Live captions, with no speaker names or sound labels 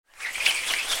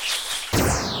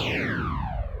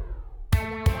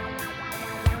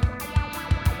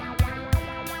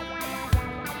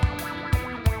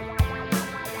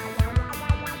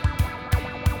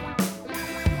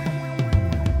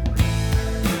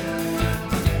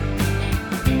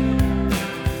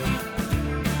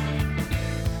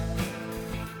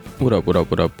What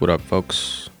up,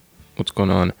 folks? What's going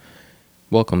on?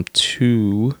 Welcome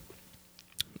to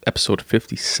episode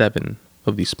 57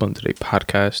 of the Spun Today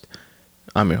podcast.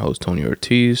 I'm your host, Tony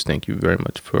Ortiz. Thank you very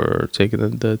much for taking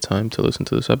the time to listen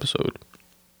to this episode.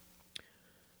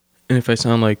 And if I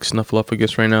sound like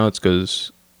Snuffleupagus right now, it's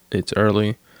because it's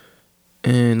early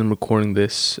and I'm recording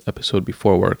this episode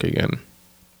before work again.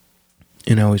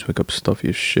 And I always wake up stuffy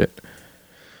as shit.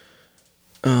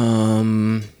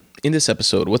 In this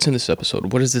episode, what's in this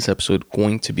episode? What is this episode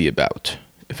going to be about?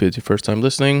 If it's your first time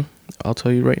listening, I'll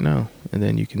tell you right now, and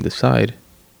then you can decide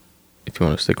if you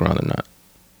want to stick around or not.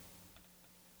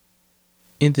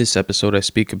 In this episode, I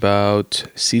speak about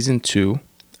season 2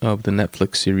 of the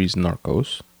Netflix series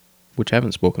Narcos, which I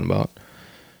haven't spoken about,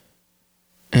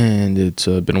 and it's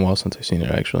been a while since I've seen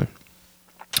it, actually.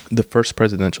 The first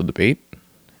presidential debate,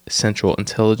 Central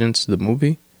Intelligence, the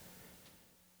movie,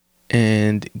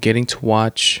 and getting to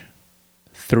watch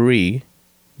three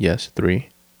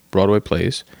Broadway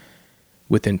plays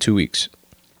within 2 weeks.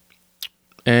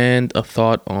 And a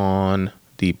thought on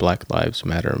the Black Lives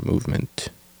Matter movement.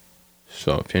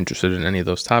 So if you're interested in any of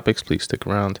those topics, please stick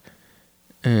around.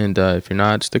 And if you're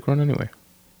not, stick around anyway.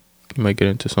 You might get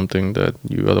into something that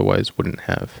you otherwise wouldn't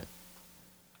have.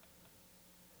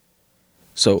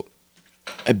 So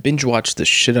I binge watched the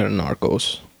shit out of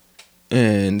Narcos.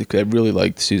 And I really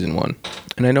liked season 1.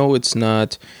 And I know it's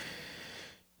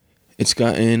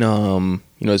gotten,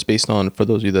 it's based on, for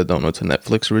those of you that don't know, it's a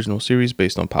Netflix original series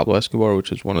based on Pablo Escobar,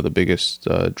 which is one of the biggest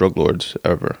drug lords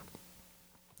ever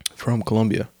from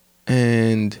Colombia.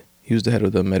 And he was the head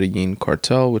of the Medellin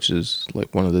cartel, which is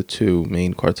like one of the two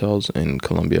main cartels in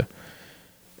Colombia.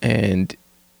 And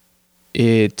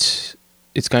it's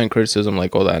gotten criticism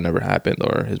like, oh, that never happened,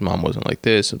 or his mom wasn't like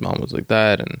this, his mom was like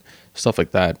that, and stuff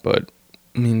like that. But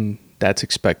I mean, that's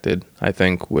expected, I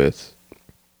think,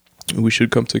 we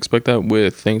should come to expect that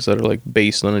with things that are like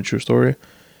based on a true story.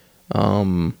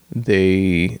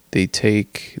 They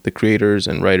take the creators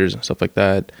and writers and stuff like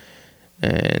that,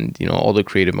 and all the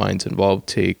creative minds involved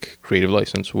take creative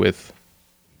license with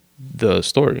the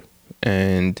story.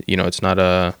 And it's not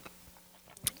a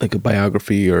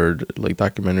biography or like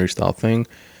documentary style thing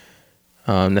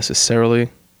necessarily.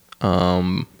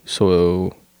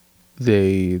 So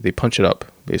they punch it up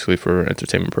basically for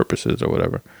entertainment purposes or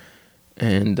whatever.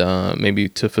 And maybe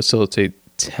to facilitate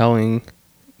telling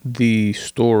the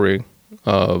story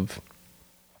of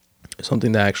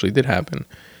something that actually did happen,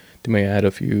 they may add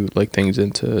a few like things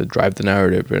in to drive the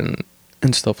narrative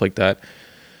and stuff like that.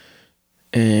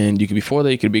 And you could be for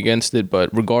that, you could be against it, but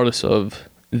regardless of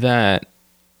that,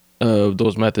 of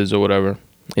those methods or whatever,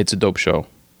 it's a dope show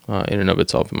in and of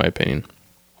itself, in my opinion.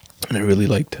 And I really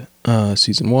liked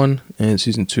season 1, and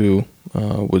season 2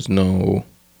 was no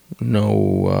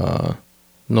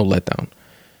letdown.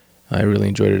 I really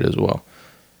enjoyed it as well.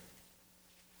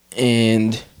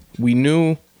 And we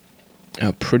knew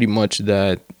pretty much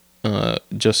that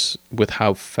just with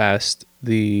how fast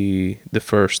the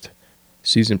first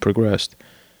season progressed,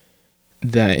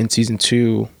 that in season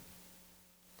 2,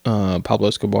 Pablo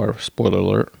Escobar, spoiler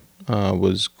alert,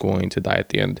 was going to die at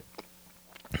the end,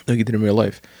 like he did in real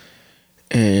life.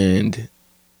 And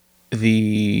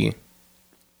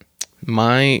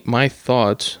my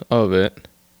thoughts of it,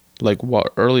 like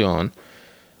what early on,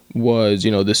 was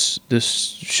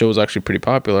this show is actually pretty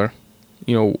popular.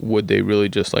 Would they really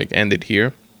just like end it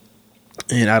here?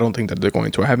 And I don't think that they're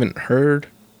going to. I haven't heard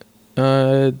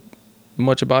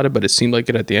much about it, but it seemed like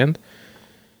it at the end.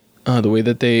 The way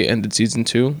that they ended season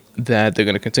 2, that they're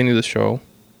going to continue the show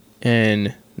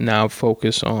and now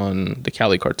focus on the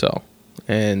Cali cartel.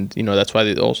 And that's why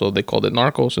they called it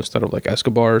Narcos instead of like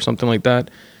Escobar or something like that,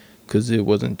 because it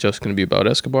wasn't just going to be about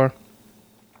Escobar.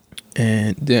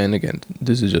 And then again,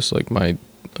 this is just like my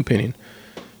opinion,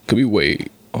 could be way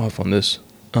off on this,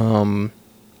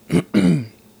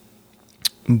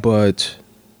 but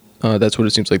that's what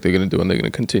it seems like they're going to do. And they're going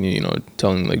to continue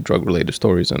telling like drug related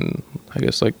stories, and I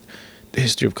guess like the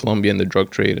history of Colombia and the drug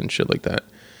trade and shit like that.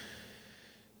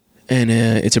 And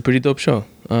it's a pretty dope show.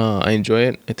 I enjoy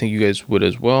it. I think you guys would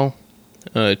as well.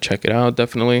 Check it out,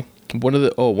 definitely. One of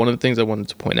the things I wanted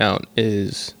to point out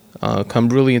is come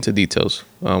really into details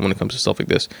when it comes to stuff like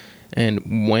this.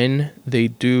 And when they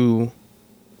do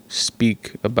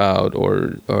speak about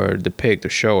or depict or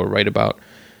show or write about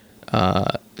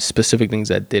specific things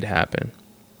that did happen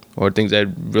or things that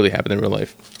really happened in real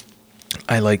life,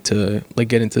 I like to like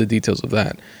get into the details of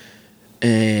that.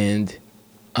 And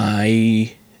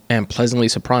I am pleasantly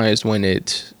surprised when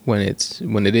it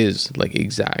is like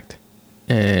exact,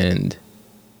 and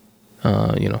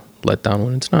let down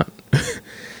when it's not.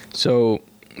 So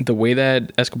the way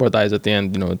that Escobar dies at the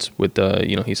end, it's with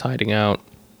he's hiding out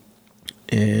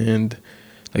and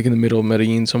like in the middle of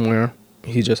Medellin somewhere.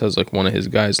 He just has like one of his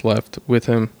guys left with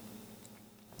him.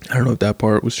 I don't know if that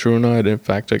part was true or not. I didn't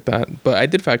fact check that, but I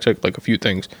did fact check like a few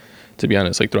things, to be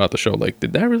honest, like throughout the show. Like,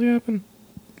 did that really happen?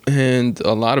 And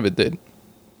a lot of it did.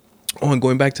 Oh, and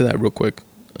going back to that real quick,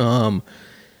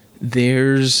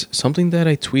 there's something that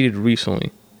I tweeted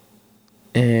recently,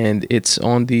 and it's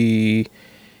on the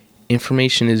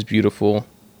Information is Beautiful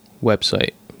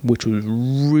website, which was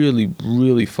really,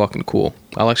 really fucking cool.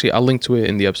 I'll link to it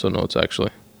in the episode notes,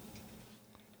 actually,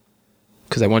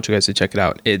 because I want you guys to check it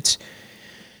out. It's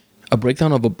a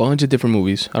breakdown of a bunch of different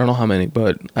movies. I don't know how many,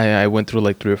 but I went through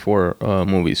like 3 or 4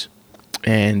 movies,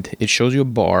 and it shows you a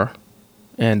bar,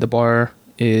 and the bar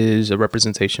is a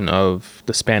representation of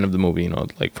the span of the movie,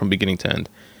 like from beginning to end.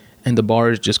 And the bar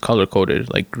is just color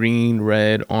coded, like green,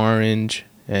 red, orange,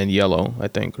 and yellow, I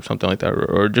think, or something like that.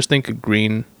 Or just think of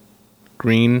green,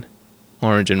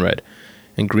 orange, and red.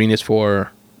 And green is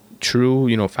for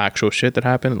true, factual shit that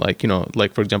happened. Like,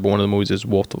 like for example, one of the movies is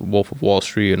Wolf of Wall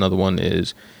Street. Another one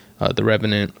is The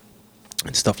Revenant,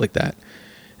 and stuff like that.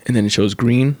 And then it shows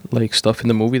green, like stuff in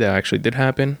the movie that actually did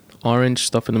happen. Orange,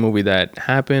 stuff in the movie that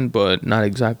happened, but not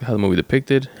exactly how the movie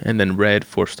depicted. And then red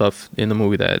for stuff in the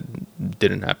movie that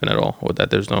didn't happen at all, or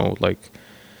that there's no like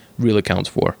real accounts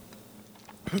for.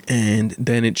 And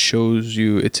then it shows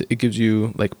you, it gives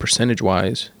you like percentage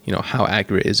wise, how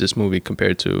accurate is this movie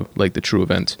compared to like the true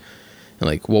events. And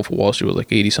like Wolf of Wall Street was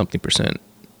like 80 something percent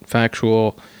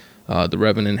factual. The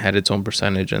Revenant had its own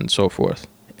percentage and so forth.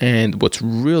 And what's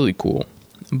really cool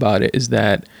about it is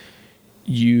that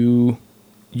you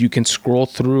can scroll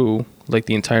through like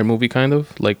the entire movie, kind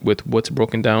of like with what's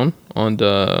broken down on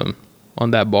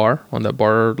that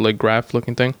bar like graph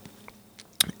looking thing.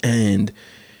 And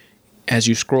as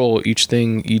you scroll you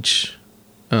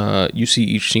see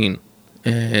each scene,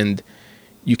 and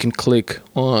you can click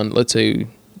on, let's say,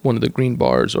 one of the green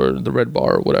bars or the red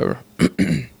bar or whatever,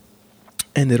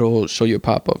 and it'll show you a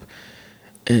pop-up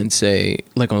and say,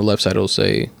 like on the left side it'll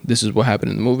say, this is what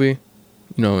happened in the movie.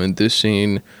 In this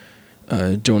scene,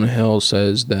 Jonah Hill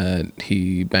says that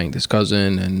he banged his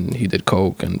cousin and he did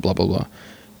coke and blah blah blah.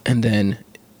 And then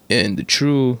in the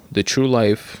true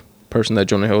life person that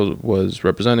Jonah Hill was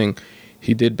representing,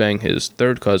 he did bang his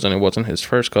third cousin. It wasn't his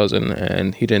first cousin,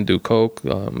 and he didn't do coke.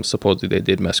 Supposedly they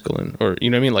did mescaline, or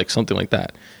like something like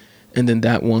that. And then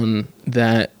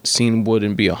that scene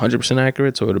wouldn't be 100%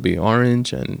 accurate, so it'll be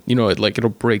orange, and it'll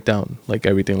break down like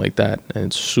everything like that, and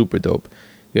it's super dope.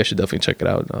 You guys should definitely check it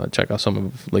out. Check out some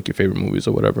of like your favorite movies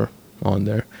or whatever on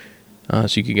there,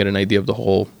 so you can get an idea of the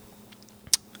whole,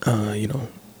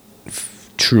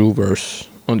 true versus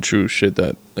untrue shit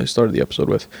that I started the episode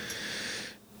with.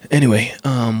 Anyway,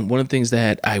 one of the things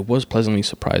that I was pleasantly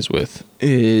surprised with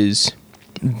is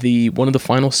one of the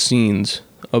final scenes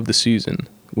of the season,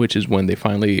 which is when they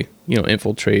finally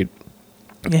infiltrate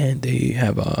and they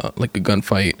have a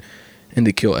gunfight and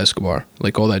they kill Escobar.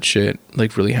 Like all that shit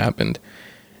like really happened.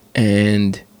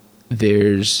 And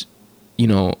there's,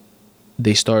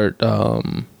 they start,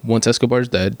 once Escobar's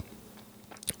dead,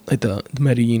 like the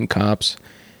Medellin cops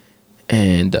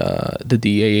and the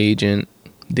DA agent,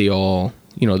 they all,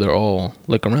 they're all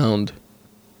like around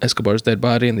Escobar's dead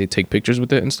body, and they take pictures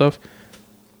with it and stuff,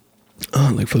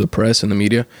 like for the press and the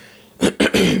media.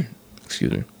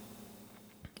 Excuse me.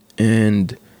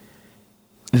 And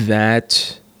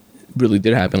that really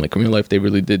did happen. Like in real life, they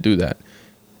really did do that.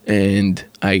 And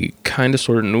I kind of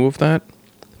sort of knew of that,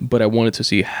 but I wanted to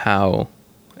see how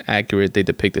accurate they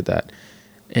depicted that.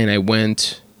 And I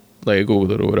went, like, I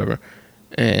Googled it or whatever,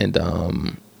 and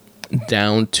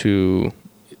down to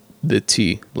the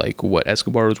T, like what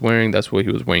Escobar was wearing, that's what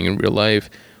he was wearing in real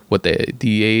life. What the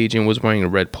DEA agent was wearing, a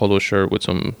red polo shirt with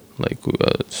some like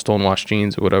stonewashed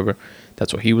jeans or whatever,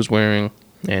 that's what he was wearing.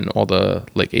 And all the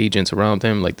like agents around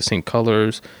him, like the same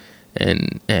colors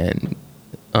and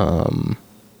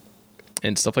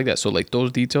stuff like that. So like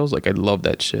those details, like I love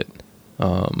that shit.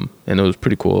 And it was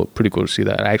pretty cool to see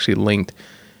that. I actually linked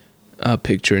a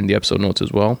picture in the episode notes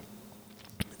as well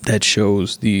that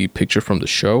shows the picture from the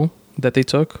show that they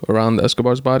took around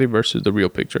Escobar's body versus the real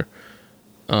picture.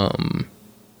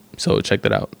 So check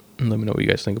that out and let me know what you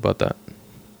guys think about that.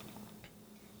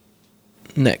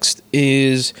 Next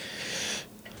is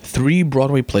 3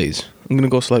 Broadway plays. I'm going to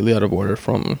go slightly out of order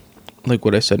from like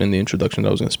what I said in the introduction that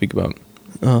I was going to speak about,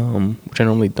 which I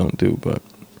normally don't do, but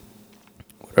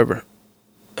whatever.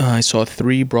 I saw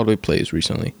 3 Broadway plays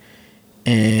recently,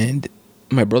 and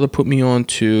my brother put me on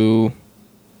to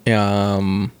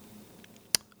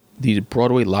these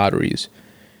Broadway lotteries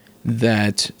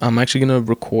that I'm actually gonna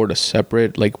record a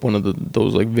separate, like, one of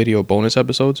those like video bonus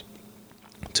episodes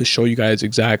to show you guys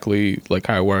exactly like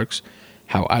how it works,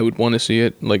 how I would want to see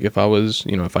it, like if I was,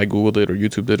 if I googled it or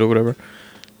YouTubed it or whatever.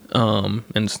 And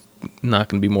it's not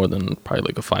gonna be more than probably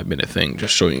like a 5-minute thing,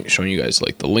 just showing you guys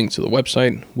like the link to the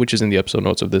website, which is in the episode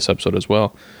notes of this episode as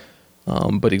well.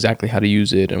 But exactly how to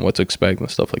use it and what to expect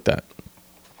and stuff like that.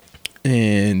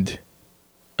 And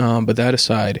but that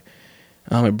aside,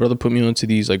 my brother put me onto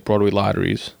these like Broadway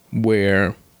lotteries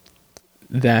where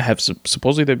that have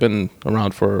supposedly they've been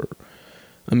around for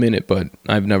a minute, but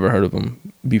I've never heard of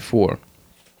them before.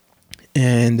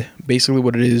 And basically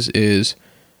what it is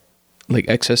like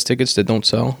excess tickets that don't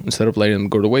sell. Instead of letting them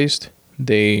go to waste,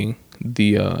 the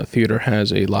theater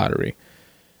has a lottery,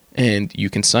 and you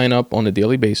can sign up on a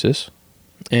daily basis.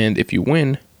 And if you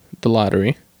win the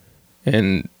lottery,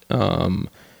 and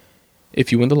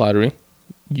if you win the lottery,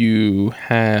 you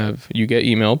get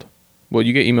emailed. Well,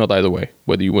 you get emailed either way,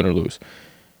 whether you win or lose.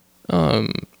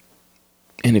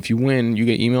 And if you win, you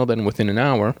get emailed, and within an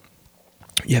hour,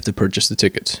 you have to purchase the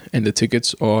tickets. And the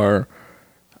tickets are,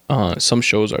 some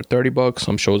shows are $30,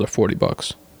 some shows are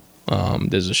 $40.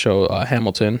 There's a show,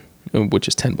 Hamilton, which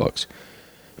is $10.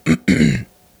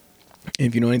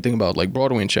 If you know anything about like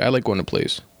Broadway and shit, I like going to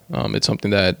plays. It's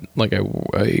something that like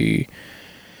I've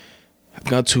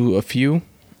got to a few,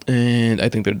 and I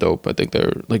think they're dope. I think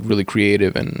they're like really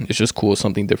creative, and it's just cool,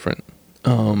 something different.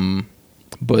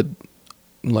 But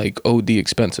like OD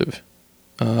expensive.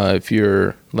 If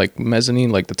you're like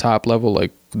mezzanine, like the top level,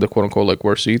 like the quote unquote like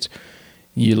worst seats,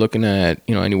 you're looking at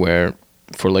anywhere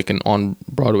for like an on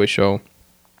Broadway show,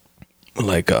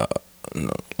 like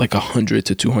 $100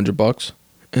 to $200.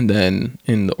 And then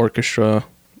in the orchestra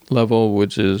level,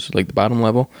 which is like the bottom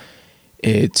level,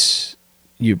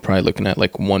 you're probably looking at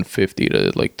like $150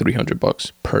 to like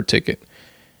 $300 per ticket,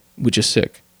 which is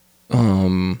sick.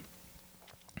 And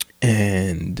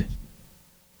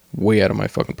way out of my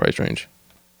fucking price range.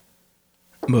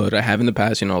 But I have in the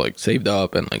past, like saved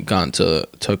up and like gone to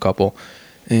a couple,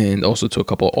 and also to a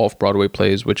couple off-Broadway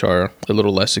plays, which are a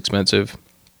little less expensive,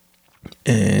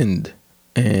 and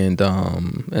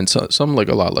some like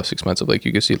a lot less expensive. Like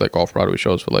you can see like off-Broadway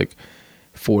shows for like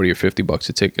 $40 or $50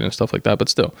 a ticket and stuff like that. But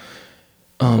still,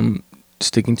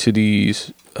 sticking to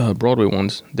these Broadway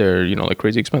ones, they're like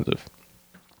crazy expensive.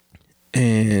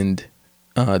 And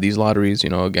these lotteries,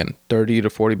 again, $30 to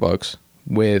 $40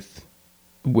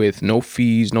 with no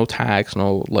fees, no tax,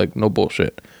 no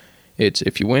bullshit. It's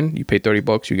if you win, you pay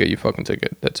 $30, you get your fucking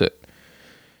ticket. That's it.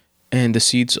 And the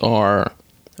seats are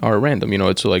random.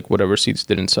 It's like whatever seats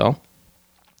didn't sell.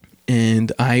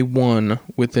 And I won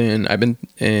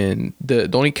and the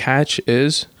only catch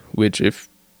is, which if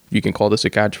you can call this a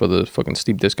catch for the fucking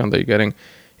steep discount that you're getting,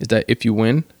 is that if you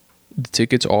win, the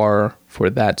tickets are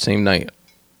for that same night,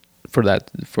 for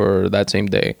that same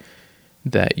day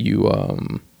that you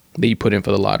put in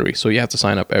for the lottery. So you have to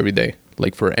sign up every day.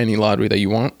 Like for any lottery that you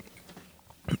want,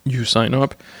 you sign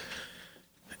up.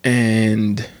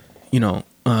 And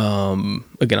again, I'm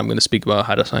going to speak about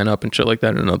how to sign up and shit like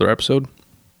that in another episode.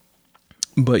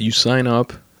 But you sign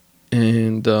up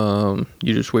and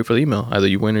you just wait for the email. Either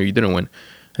you win or you didn't win.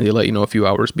 And they let you know a few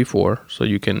hours before, so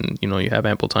you can, you have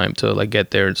ample time to like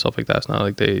get there and stuff like that. It's not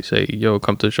like they say, yo,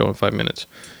 come to the show in 5 minutes.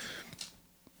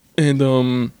 And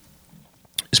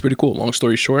it's pretty cool. Long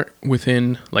story short,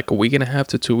 within like a week and a half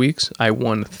to 2 weeks, I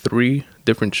won 3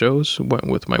 different shows, went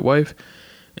with my wife,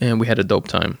 and we had a dope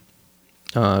time.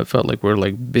 It felt like we're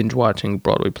like binge watching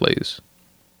Broadway plays.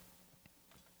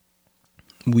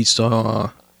 We saw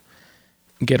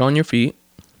Get on Your Feet,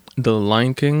 The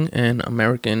Lion King, and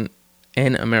American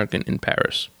in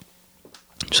Paris.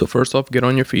 So first off, Get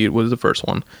on Your Feet was the first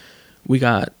one. We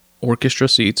got orchestra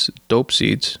seats, dope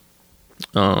seats,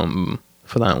 for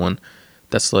that one.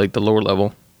 That's like the lower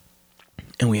level.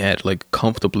 And we had like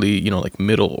comfortably, like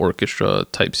middle orchestra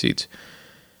type seats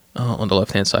on the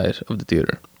left hand side of the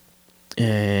theater.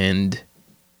 And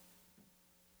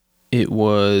it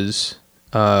was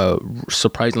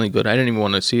surprisingly good. I didn't even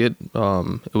want to see it.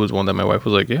 It was one that my wife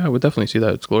was like, yeah, I would definitely see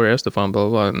that. It's Gloria Estefan, blah, blah,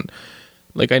 blah. And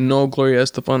like, I know Gloria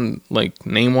Estefan, like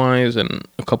name wise and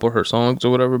a couple of her songs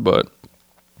or whatever, but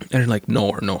I didn't like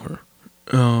know her.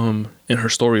 And her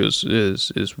story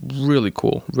is really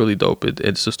cool, really dope.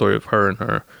 It's the story of her and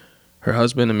her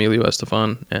husband, Emilio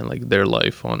Estefan, and like their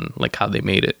life on like how they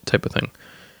made it type of thing.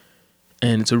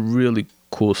 And it's a really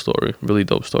cool story, really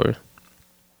dope story.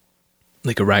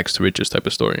 Like a rags to riches type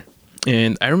of story.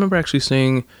 And I remember actually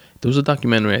seeing, there was a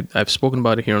documentary, I've spoken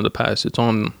about it here in the past. It was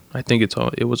on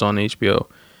HBO,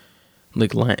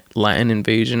 like Latin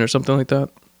Invasion or something like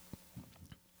that.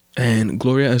 And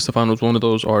Gloria Estefan was one of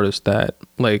those artists that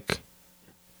like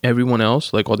everyone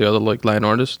else, like all the other like Latin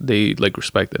artists, they like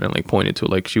respected and like pointed to.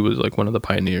 Like she was like one of the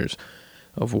pioneers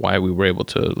of why we were able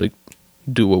to like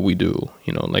do what we do.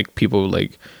 You know, like people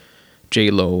like J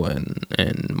Lo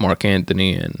and Mark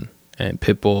Anthony and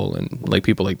Pitbull and like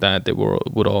people like that. They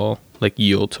would all like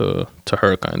yield to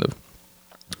her kind of.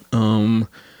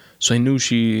 So I knew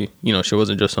she, you know, she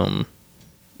wasn't just some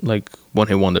like one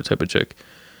hit wonder type of chick.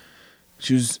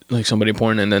 She was like somebody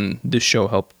important, and then this show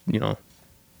helped, you know,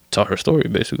 tell her story.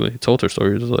 Basically, it told her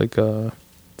story. It was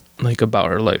like about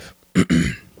her life,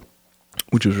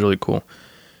 which was really cool.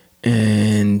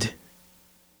 And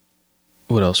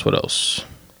what else? What else?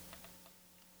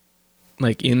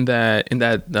 Like in that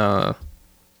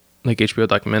like HBO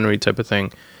documentary type of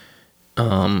thing,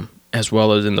 as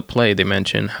well as in the play, they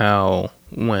mention how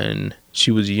when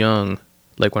she was young,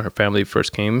 like when her family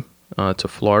first came to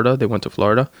Florida, they went to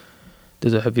Florida.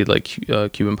 There's a heavy like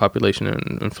Cuban population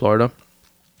in Florida.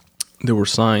 There were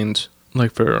signs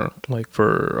like for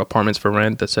apartments for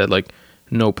rent that said like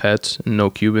no pets,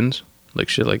 no Cubans, like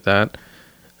shit like that,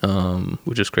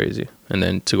 which is crazy. And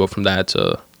then to go from that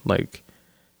to like,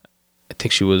 I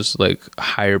think she was like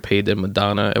higher paid than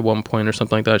Madonna at one point or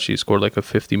something like that. She scored like a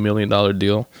 $50 million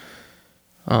deal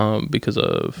because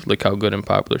of like how good and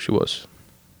popular she was,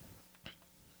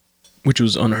 which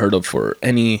was unheard of for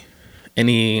any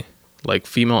like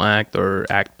female act or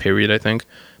act period, I think,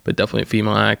 but definitely a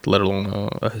female act, let alone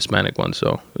a Hispanic one.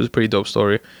 So it was a pretty dope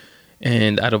story.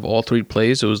 And out of all three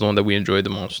plays, it was the one that we enjoyed the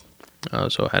most.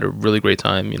 So I had a really great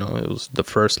time. You know, it was the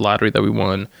first lottery that we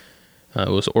won. It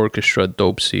was orchestra,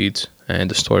 dope seats,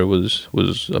 and the story was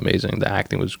amazing. The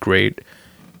acting was great,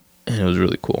 and it was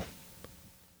really cool.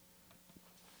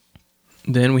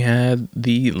 Then we had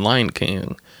the Lion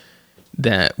King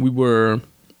that we were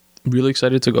really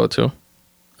excited to go to.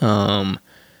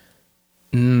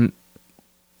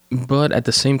 But at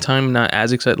the same time, not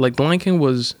as excited. Like The Lion King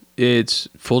was, it's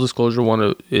full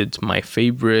disclosure, it's my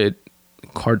favorite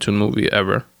cartoon movie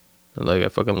ever. Like I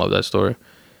fucking love that story,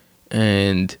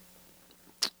 and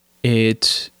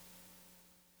it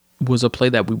was a play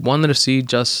that we wanted to see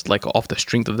just like off the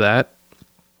strength of that.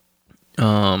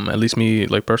 At least me,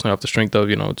 like personally, off the strength of,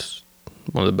 you know, it's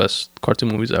one of the best cartoon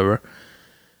movies ever.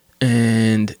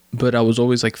 But I was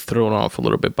always like thrown off a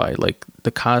little bit by like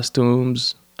the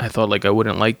costumes. I thought like I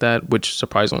wouldn't like that, which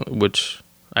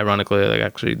ironically I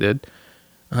actually did.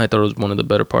 I thought it was one of the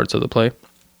better parts of the play.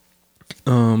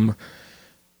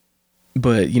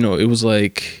 But you know, it was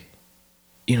like,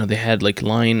 you know, they had like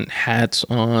lion hats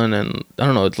on, and I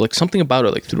don't know, it's like something about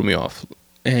it like threw me off.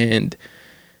 And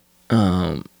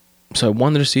so I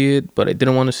wanted to see it, but I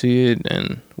didn't want to see it,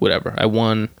 and whatever. I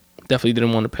definitely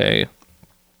didn't want to pay,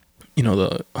 you know,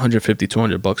 the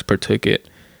 $150-$200 per ticket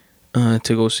to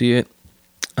go see it.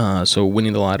 So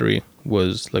winning the lottery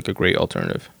was like a great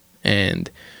alternative, and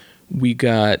we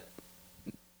got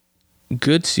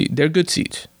good seats. They're good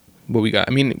seats. What we got,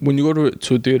 I mean, when you go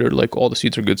to a theater, like all the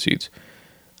seats are good seats.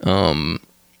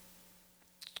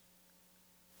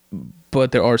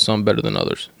 But there are some better than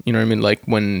others. You know what I mean? Like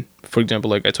when, for example,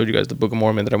 like I told you guys, the Book of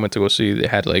Mormon that I went to go see, they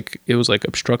had like, it was like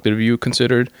obstructed view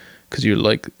considered, because you're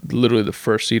like literally the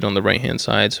first seat on the right hand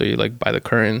side, so you're like by the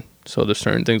curtain. So there's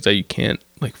certain things that you can't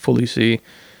like fully see.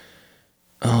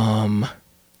 And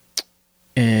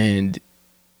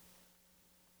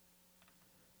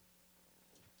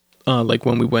like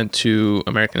when we went to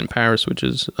American in Paris, which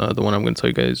is the one I'm going to tell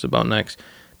you guys about next,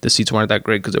 the seats weren't that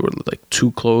great because they were like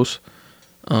too close.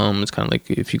 It's kind of like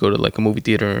if you go to like a movie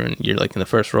theater and you're like in the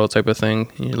first row type of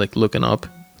thing, and you're like looking up,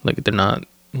 like they're not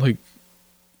like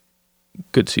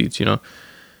good seats, you know,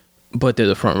 but they're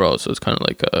the front row, so it's kind of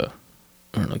like a,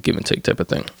 I don't know, give and take type of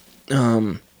thing.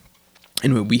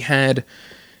 Anyway,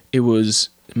 it was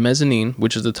mezzanine,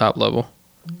 which is the top level,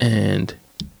 and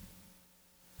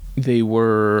they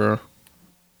were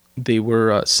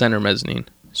center mezzanine.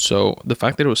 So the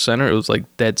fact that it was center, it was like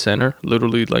dead center,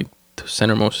 literally like the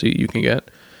centermost seat you can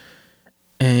get.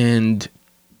 And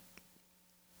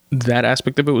that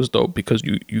aspect of it was dope because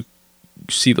you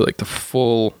see the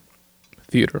full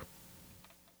theater.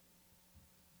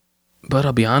 But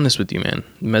I'll be honest with you, man.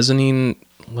 Mezzanine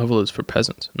level is for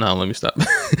peasants. No, let me stop.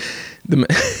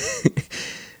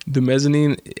 The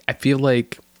mezzanine, I feel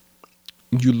like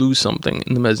you lose something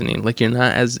in the mezzanine. Like you're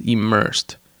not as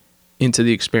immersed into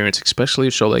the experience, especially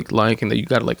a show like Lion King that you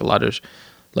got like a lot of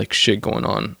like shit going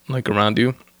on like around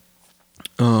you.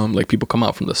 Like people come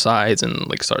out from the sides and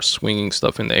like start swinging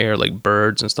stuff in the air, like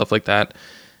birds and stuff like that.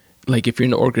 Like if you're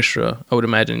in the orchestra, I would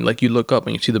imagine like you look up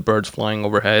and you see the birds flying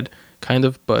overhead, kind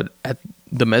of. But at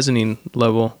the mezzanine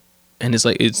level, and it's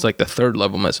like the third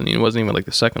level mezzanine. It wasn't even like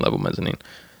the second level mezzanine.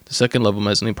 The second level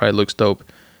mezzanine probably looks dope.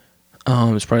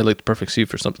 It's probably like the perfect seat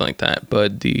for something like that.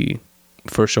 But the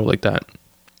first show like that.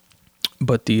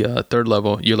 But the third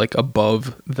level, you're like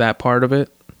above that part of it,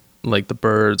 like the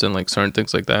birds and like certain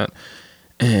things like that.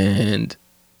 And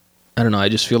I don't know. I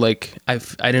just feel like I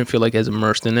didn't feel like as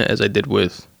immersed in it as I did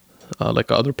with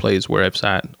like other plays where I've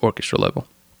sat orchestra level.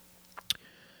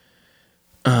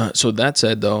 So that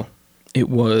said, though, it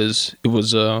was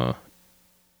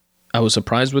I was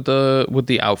surprised with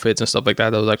the outfits and stuff like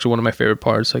that. That was actually one of my favorite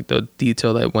parts, like the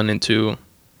detail that went into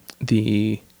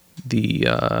the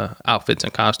outfits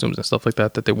and costumes and stuff like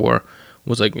that they wore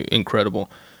was like incredible.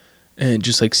 And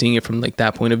just like seeing it from like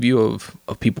that point of view of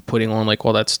people putting on like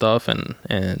all that stuff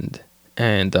and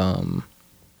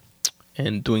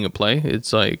doing a play,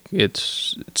 it's like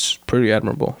it's pretty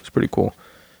admirable. It's pretty cool.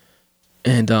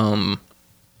 And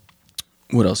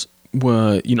what else?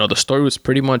 Well, the story was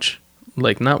pretty much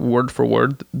like not word for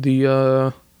word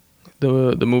the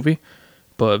movie,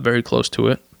 but very close to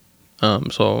it.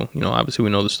 So obviously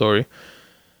we know the story.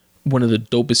 One of the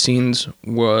dopest scenes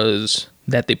was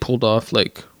that they pulled off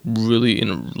like really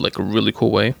in like a really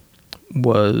cool way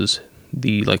was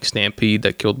the like stampede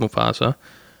that killed Mufasa.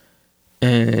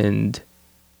 And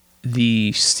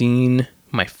the scene,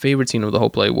 my favorite scene of the whole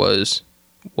play was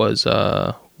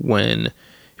when,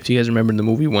 if you guys remember in the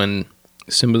movie, when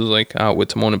Simba's like out with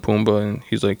Timon and Pumbaa and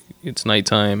he's like, it's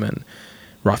nighttime, and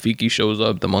Rafiki shows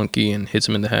up, the monkey, and hits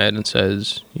him in the head and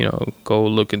says, go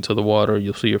look into the water,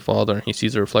 you'll see your father. And he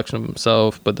sees a reflection of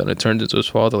himself, but then it turns into his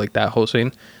father. Like that whole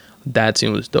scene, that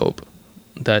scene was dope.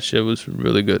 That shit was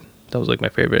really good. That was like my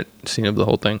favorite scene of the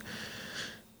whole thing.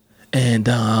 And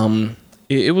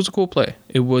it was a cool play.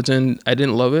 It wasn't, I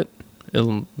didn't love it.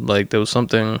 Like there was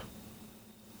something,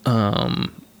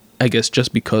 I guess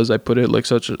just because I put it like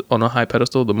on a high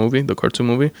pedestal, the cartoon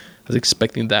movie, I was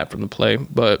expecting that from the play,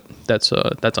 but that's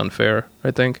unfair,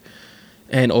 I think.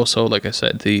 And also, like I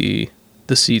said, the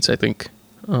seats, I think,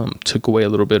 took away a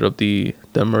little bit of the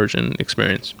immersion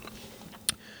experience.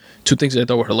 Two things that I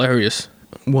thought were hilarious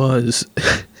was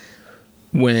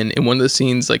when in one of the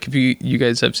scenes, like if you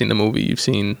guys have seen the movie, you've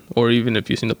seen, or even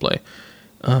if you've seen the play,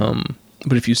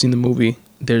 but if you've seen the movie,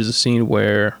 there's a scene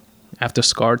where after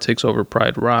Scar takes over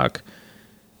Pride Rock,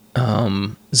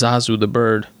 Zazu the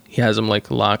bird, he has him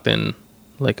like locked in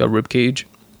like a rib cage,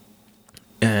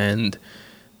 and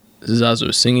Zazu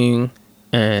is singing,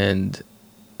 and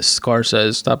Scar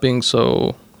says, "Stop being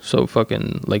so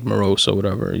fucking like morose or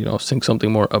whatever, sing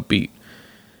something more upbeat."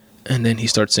 And then he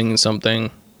starts singing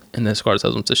something, and then Scar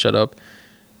tells him to shut up.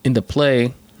 In the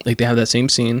play, like they have that same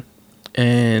scene,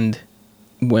 and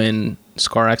when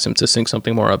Scar asks him to sing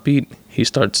something more upbeat, he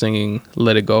starts singing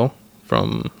 "Let It Go"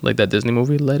 from like that Disney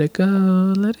movie, "Let It Go,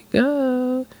 Let It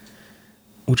Go,"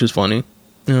 which is funny,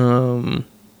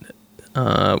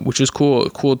 which is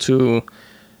cool to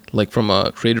like from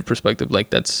a creative perspective.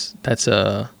 Like that's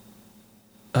a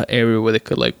area where they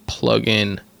could like plug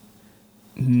in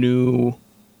new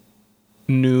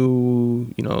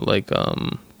like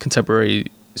contemporary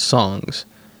songs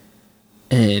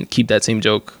and keep that same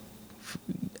joke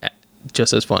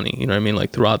just as funny, you know what I mean,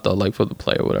 like throughout the life of the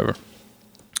play or whatever.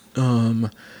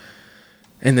 And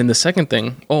then the second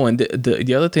thing, and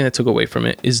the other thing that took away from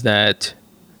the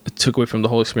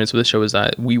whole experience of the show is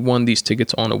that we won these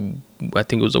tickets on I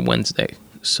think it was a Wednesday,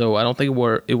 so I don't think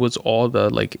it was all the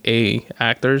like A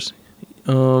actors,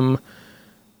 I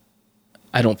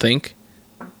don't think.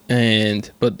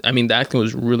 But I mean the acting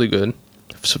was really good.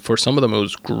 For some of them it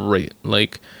was great.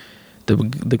 Like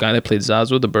the guy that played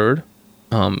Zazu the bird,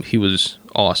 he was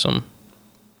awesome.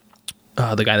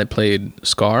 The guy that played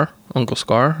Scar, Uncle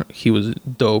Scar, he was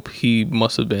dope. He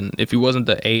must have been, if he wasn't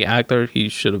the A actor, he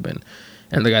should have been.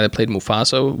 And the guy that played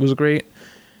Mufasa was great.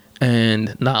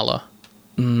 And Nala,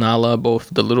 both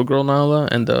the little girl Nala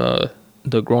and the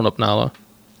grown up Nala,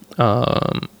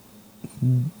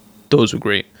 those were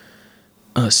great.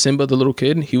 Simba, the little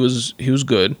kid, he was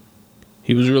good.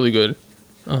 He was really good.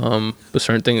 But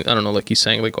certain things, I don't know, like he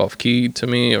sang like off key to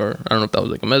me, or I don't know if that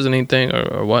was like a mezzanine thing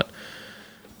or what.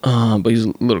 But he's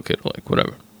a little kid, like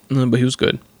whatever. But he was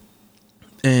good.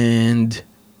 And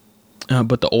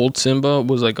but the old Simba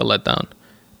was like a letdown,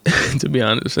 to be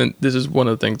honest. And this is one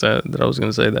of the things that I was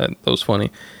gonna say that was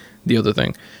funny. The other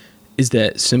thing is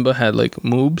that Simba had like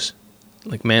moobs,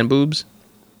 like man boobs,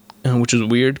 which is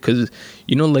weird because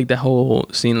like that whole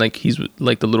scene, like he's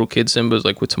like the little kid Simba's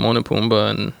like with Timon and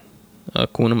Pumbaa and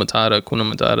Kuna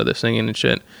Matata, they're singing and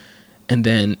shit, and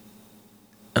then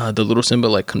the little Simba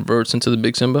like converts into the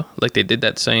big Simba. Like they did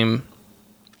that same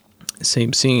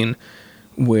scene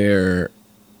where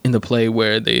in the play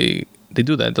where they they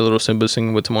do that. The little Simba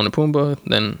singing with Timon and Pumbaa.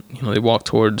 Then they walk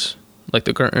towards like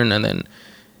the curtain, and then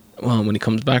when he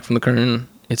comes back from the curtain,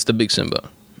 it's the big Simba,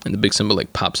 and the big Simba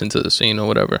like pops into the scene or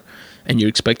whatever, and you're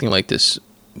expecting like this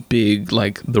big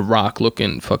like the Rock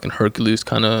looking fucking Hercules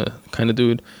kind of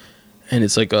dude, and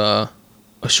it's like a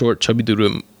short chubby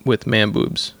dude with man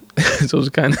boobs. So it's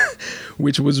kind of,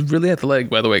 which was really athletic,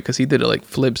 by the way, because he did like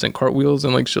flips and cartwheels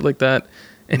and like shit like that,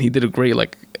 and he did a great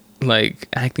like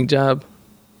acting job.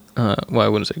 Well, I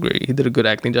wouldn't say great. He did a good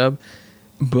acting job,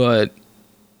 but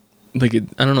like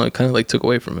I don't know, it kind of like took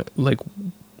away from it, like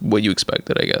what you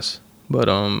expected, I guess. But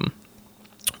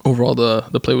overall,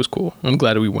 the play was cool. I'm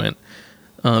glad we went,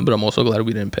 but I'm also glad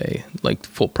we didn't pay like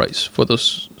full price for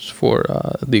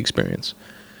the experience.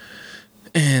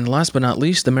 And last but not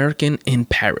least, American in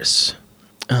Paris.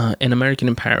 An American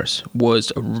in Paris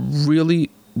was a really,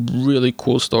 really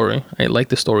cool story. I like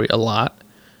the story a lot.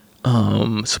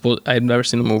 I've never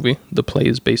seen the movie. The play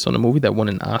is based on a movie that won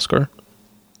an Oscar,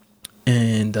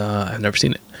 and I've never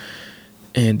seen it.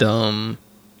 And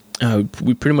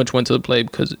we pretty much went to the play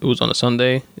because it was on a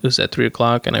Sunday. It was at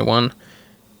 3:00, and I won.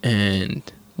 And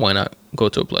why not go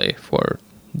to a play for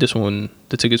this one?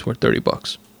 The tickets were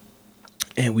 $30.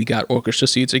 And we got orchestra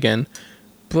seats again,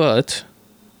 but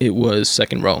it was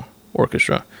second row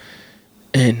orchestra.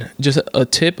 And just a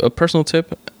personal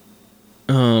tip,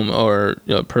 or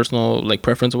personal like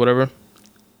preference or whatever.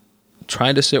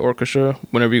 Try to sit orchestra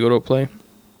whenever you go to a play,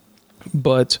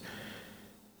 but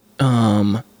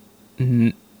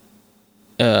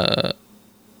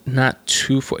not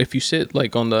too far. If you sit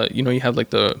like on the, you have like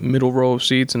the middle row of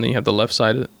seats, and then you have the left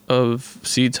side of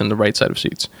seats and the right side of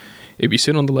seats. If you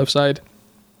sit on the left side,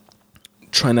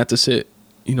 try not to sit,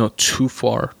 too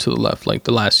far to the left, like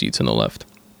the last seats on the left.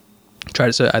 Try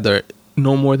to sit either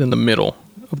no more than the middle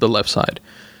of the left side.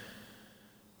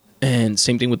 And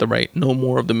same thing with the right, no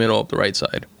more of the middle of the right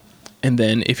side. And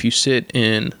then if you sit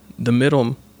in the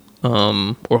middle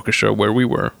orchestra where we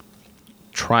were,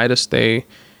 try to stay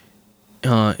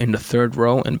in the third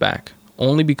row and back.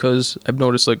 Only because I've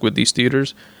noticed like with these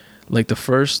theaters, like the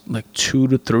first like 2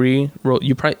 to 3 row,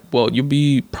 you'll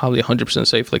be probably 100%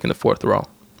 safe like in the fourth row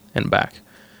and back.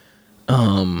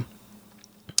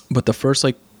 But the first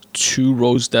like 2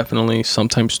 rows definitely,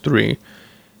 sometimes 3.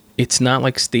 It's not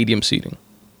like stadium seating,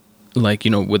 like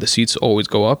where the seats always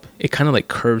go up. It kind of like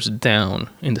curves down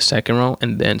in the second row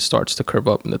and then starts to curve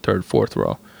up in the third, fourth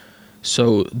row.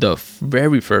 So the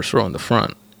very first row in the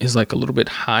front is like a little bit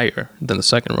higher than the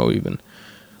second row even.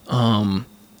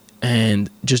 And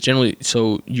just generally,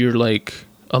 so you're like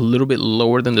a little bit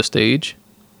lower than the stage,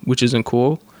 which isn't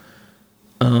cool.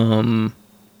 But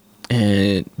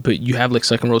you have like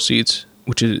second row seats,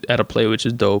 which is at a play, which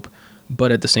is dope.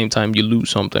 But at the same time, you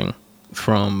lose something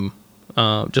from,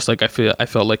 just like I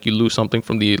felt like you lose something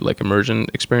from the like immersion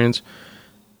experience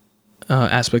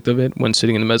aspect of it when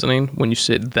sitting in the mezzanine. When you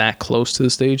sit that close to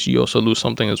the stage, you also lose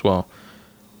something as well.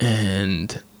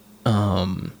 And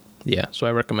yeah, so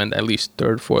I recommend at least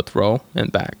third, fourth row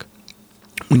and back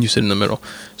when you sit in the middle.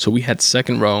 So we had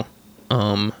second row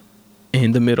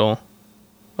in the middle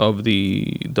of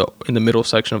in the middle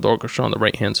section of the orchestra on the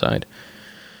right hand side.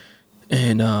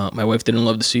 And my wife didn't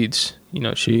love the seats.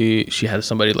 She had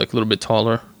somebody like a little bit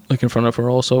taller like in front of her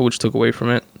also, which took away from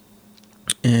it.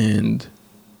 And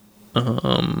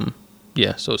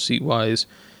yeah, so seat wise,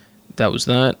 that was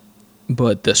that.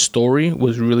 But the story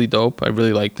was really dope. I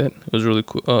really liked it. It was a really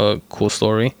cool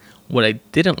story. What I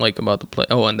didn't like about the play,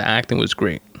 and the acting was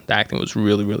great. The acting was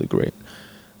really, really great.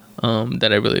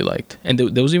 That I really liked. And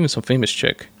there was even some famous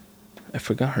chick. I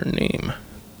forgot her name.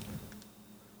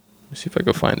 Let me see if I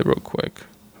can find it real quick.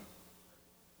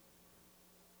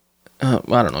 I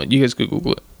don't know. You guys could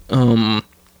Google it.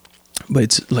 But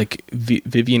it's like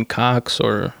Vivian Cox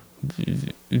or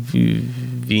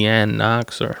Vivian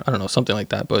Knox, or I don't know, something like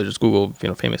that. But just Google,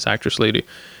 famous actress lady.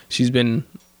 She's been,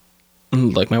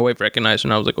 like, my wife recognized her,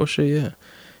 and I was like, oh shit, yeah.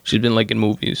 She's been like in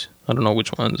movies. I don't know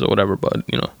which ones or whatever, but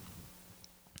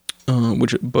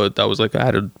but that was like an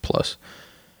added plus.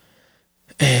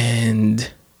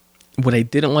 And what I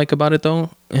didn't like about it though,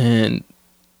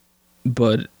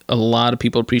 but a lot of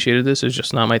people appreciated this, it's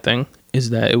just not my thing,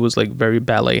 is that it was like very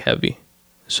ballet heavy.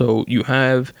 So you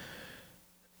have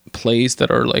plays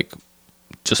that are like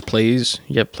just plays.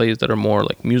 You have plays that are more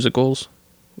like musicals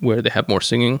where they have more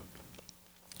singing.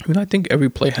 I mean, I think every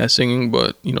play has singing,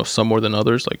 but some more than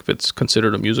others. Like if it's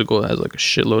considered a musical, it has like a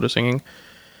shitload of singing.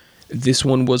 This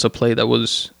one was a play that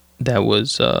was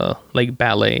like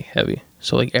ballet heavy.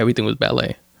 So like everything was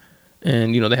ballet.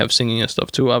 And they have singing and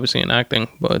stuff too, obviously, and acting,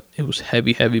 but it was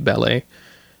heavy ballet.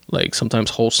 Like sometimes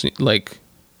whole scene, like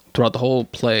throughout the whole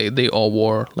play, they all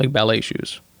wore like ballet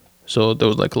shoes. So there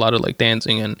was like a lot of like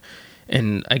dancing,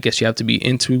 and I guess you have to be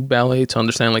into ballet to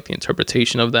understand like the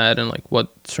interpretation of that and like what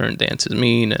certain dances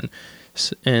mean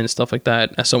and stuff like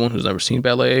that. As someone who's never seen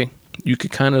ballet, you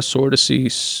could kind of sort of see,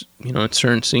 you know, in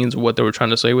certain scenes what they were trying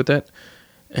to say with it,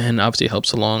 and obviously it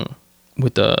helps along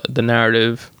with the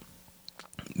narrative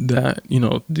that, you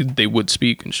know, they would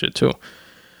speak and shit too.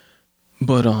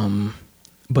 But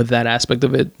that aspect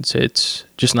of it, it's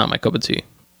just not my cup of tea,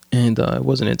 and I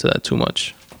wasn't into that too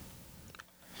much.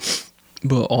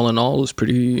 But all in all, it was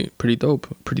pretty dope.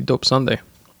 Pretty dope Sunday.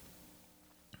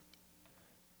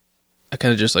 I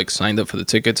kind of just like signed up for the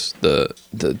tickets the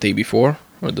day before,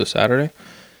 or the Saturday,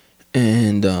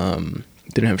 and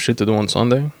didn't have shit to do on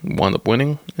Sunday. Wound up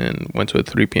winning and went to a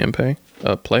 3 p.m. play.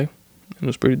 And it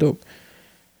was pretty dope.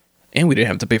 And we didn't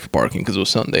have to pay for parking because it was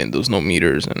Sunday and there was no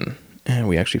meters, and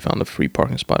we actually found a free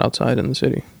parking spot outside in the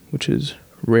city, which is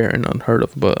rare and unheard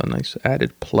of, but a nice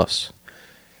added plus.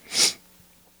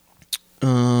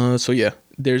 So yeah,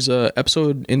 there's a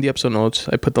episode in the episode notes.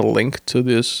 I put the link to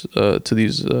this, to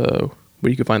these, where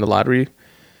you can find the lottery,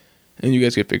 and you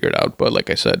guys can figure it out. But like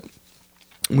I said,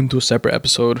 I'm gonna do a separate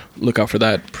episode. Look out for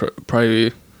that.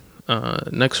 Probably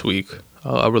next week.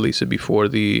 I'll release it before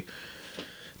the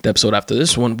episode after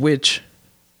this one, which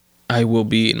I will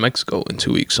be in Mexico in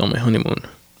 2 weeks on my honeymoon,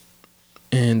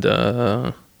 and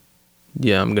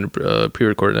yeah, I'm gonna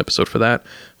pre-record an episode for that,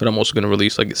 but I'm also gonna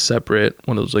release like a separate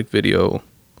one of those like video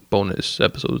bonus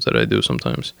episodes that I do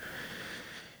sometimes.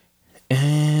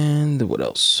 And what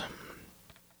else?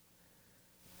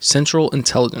 Central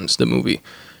Intelligence, the movie,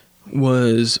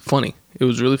 was funny. It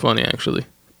was really funny, actually.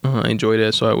 I enjoyed it.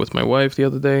 I saw it with my wife the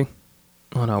other day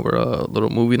on our little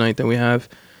movie night that we have,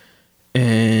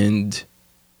 and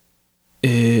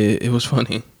it was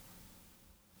funny.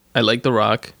 I like The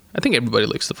Rock. I think everybody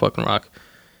likes the fucking Rock.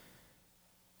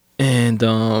 And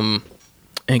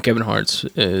Kevin Hart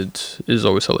is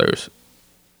always hilarious.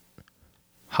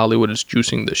 Hollywood is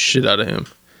juicing the shit out of him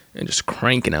and just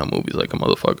cranking out movies like a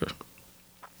motherfucker.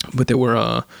 But there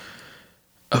were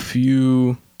a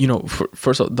few, you know,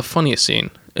 first of all, the funniest scene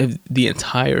of the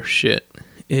entire shit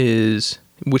is,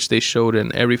 which they showed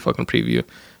in every fucking preview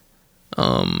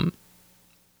of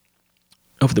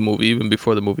the movie, even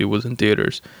before the movie was in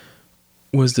theaters,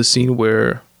 was the scene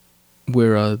where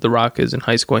The Rock is in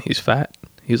high school and he's fat.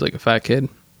 He's like a fat kid.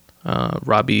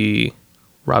 Robbie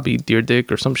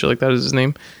Deerdick or some shit like that is his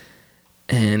name.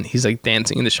 And he's like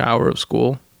dancing in the shower of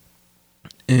school.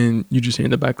 And you just hear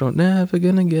in the background, never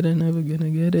gonna get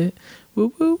it.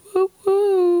 Woo, woo, woo,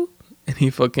 woo. And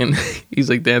he's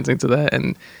like dancing to that.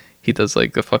 And he does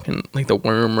like the fucking, like the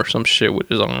worm or some shit with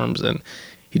his arms. And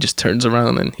he just turns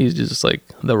around and he's just like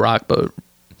The Rock, but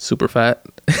super fat.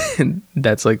 And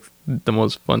that's like the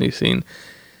most funny scene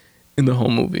in the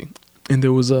whole movie. And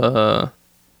there was a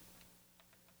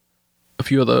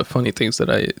few other funny things that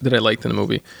I liked in the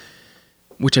movie,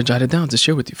 which I jotted down to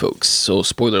share with you folks. So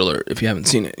spoiler alert, if you haven't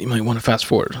seen it, you might want to fast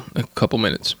forward a couple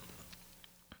minutes.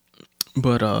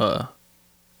 But a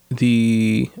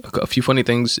few funny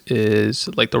things is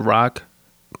like The Rock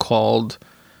called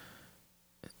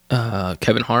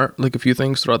Kevin Hart like a few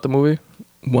things throughout the movie.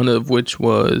 One of which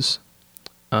was,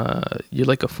 you're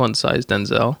like a fun-sized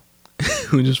Denzel,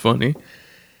 which is funny.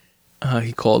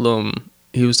 He called him,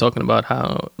 he was talking about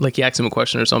how, like, he asked him a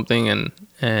question or something,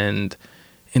 and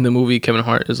in the movie, Kevin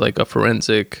Hart is like a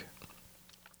forensic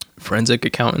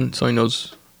accountant, so he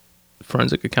knows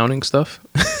forensic accounting stuff.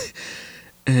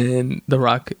 And The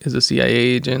Rock is a CIA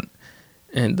agent,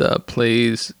 and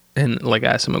plays, and like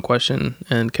asks him a question,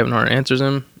 and Kevin Hart answers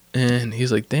him, and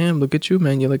he's like, damn, look at you,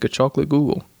 man, you're like a chocolate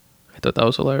Google. I thought that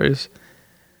was hilarious.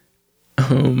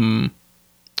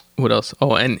 What else?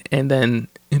 Oh, and then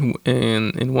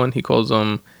in one he calls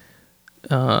The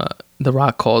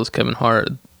Rock calls Kevin Hart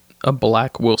a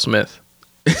black Will Smith,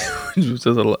 which was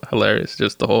just hilarious.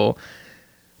 Just the whole,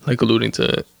 like, alluding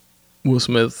to Will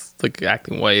Smith like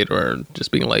acting white or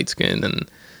just being light skinned and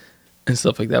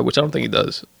stuff like that, which I don't think he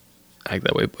does act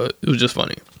that way, but it was just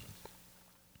funny.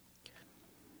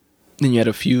 Then you had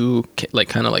a few like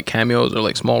kind of like cameos or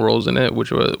like small roles in it,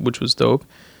 which was dope.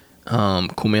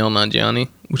 Kumail Nanjiani,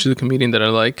 which is a comedian that I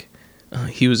like,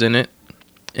 he was in it,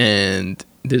 and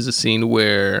there's a scene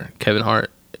where Kevin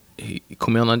Hart,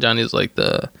 Kumail Nanjiani is like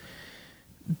the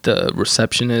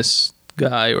receptionist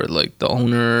guy or like the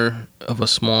owner of a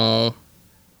small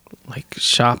like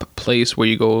shop place where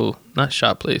you go, not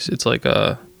shop place, it's like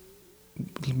a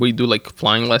where you do like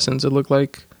flying lessons, it looked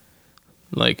like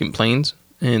in planes,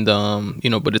 and you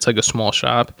know, but it's like a small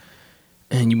shop,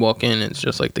 and you walk in and it's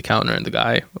just like the counter and the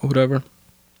guy or whatever,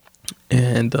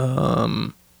 and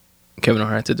Kevin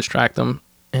Hart had to distract him,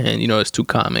 and it's two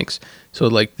comics, so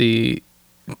like the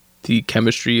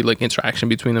chemistry, like interaction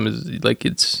between them is like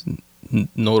it's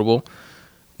notable,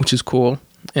 which is cool.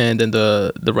 And then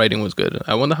the writing was good.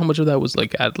 I wonder how much of that was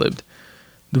like ad-libbed.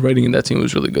 The writing in that scene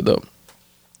was really good though.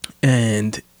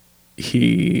 And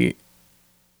they're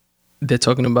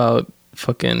talking about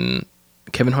fucking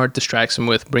Kevin Hart distracts him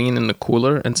with bringing in the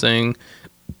cooler and saying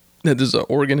that there's an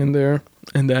organ in there,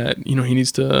 and that he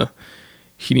needs to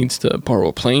borrow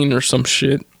a plane or some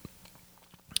shit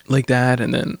like that.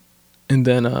 And then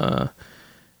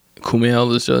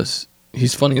Kumail is just,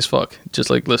 he's funny as fuck, just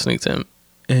like listening to him,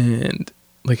 and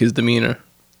like his demeanor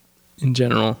in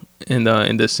general. And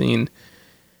in this scene,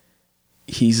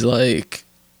 he's like,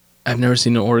 I've never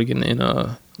seen an organ in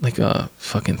a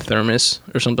fucking thermos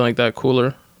or something like that,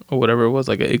 cooler or whatever it was,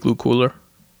 like an igloo cooler.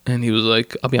 And he was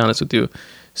like, I'll be honest with you,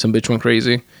 some bitch went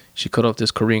crazy. She cut off this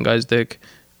Korean guy's dick,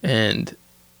 and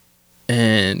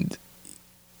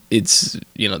it's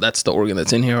that's the organ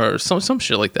that's in here, or some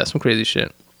shit like that, some crazy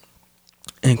shit.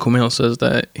 And Kumail says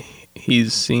that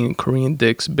he's seen Korean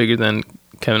dicks bigger than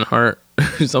Kevin Hart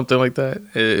or something like that.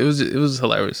 It was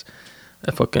hilarious.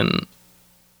 I fucking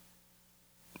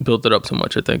built it up too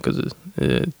much, I think, because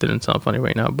it didn't sound funny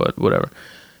right now, but whatever.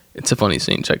 It's a funny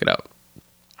scene. Check it out.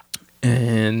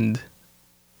 And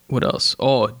what else?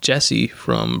 Oh, Jesse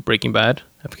from Breaking Bad.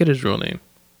 I forget his real name,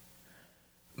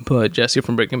 but Jesse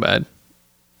from Breaking Bad,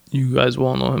 you guys will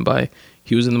all know him by.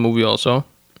 He was in the movie also.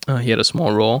 He had a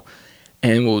small role.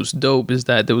 And what was dope is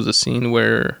that there was a scene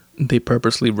where they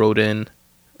purposely wrote in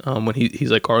when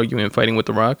he's like arguing and fighting with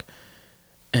The Rock,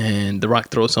 and The Rock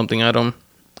throws something at him,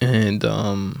 and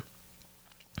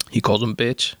he calls him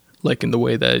bitch, like in the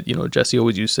way that Jesse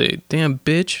always used to say, damn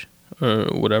bitch, or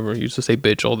whatever. He used to say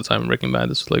bitch all the time in Breaking Bad.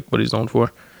 This is like what he's known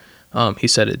for. He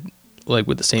said it like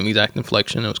with the same exact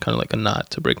inflection. It was kind of like a nod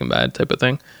to Breaking Bad type of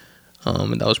thing,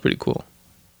 and that was pretty cool.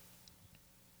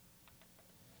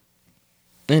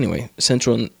 Anyway,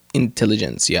 Central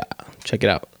Intelligence, yeah, check it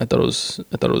out. I thought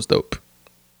it was dope.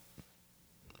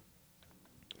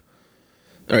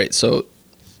 All right, so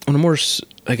on a more,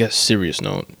 I guess, serious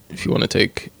note, if you want to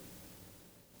take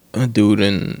a dude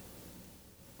and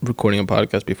recording a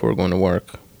podcast before going to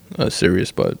work,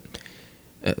 serious, but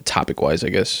topic-wise, I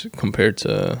guess, compared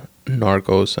to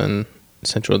Narcos and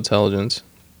Central Intelligence.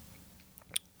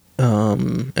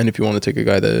 And if you want to take a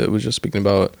guy that was just speaking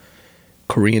about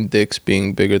Korean dicks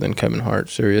being bigger than Kevin Hart,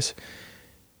 serious,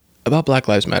 about Black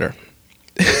Lives Matter.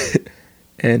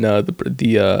 And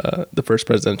the first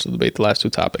presidential debate, the last two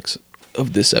topics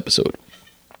of this episode.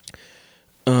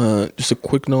 Just a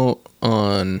quick note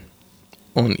on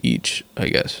each, I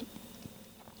guess.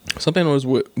 Something was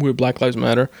with Black Lives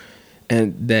Matter,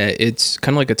 and that it's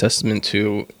kind of like a testament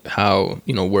to how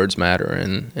words matter,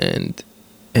 and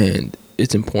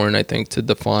it's important, I think, to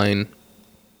define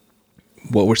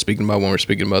what we're speaking about when we're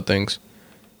speaking about things.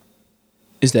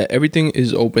 Is that everything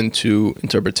is open to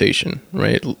interpretation,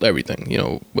 right? Everything,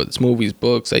 whether it's movies,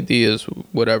 books, ideas,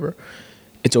 whatever,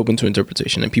 it's open to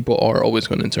interpretation, and people are always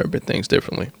going to interpret things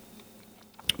differently.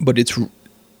 But it's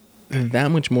that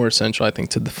much more essential, I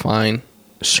think, to define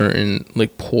certain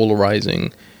like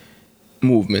polarizing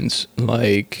movements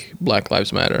like Black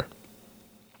Lives Matter,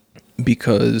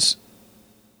 because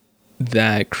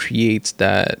that creates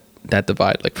that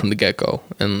divide, like from the get-go.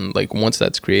 And like once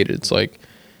that's created, it's like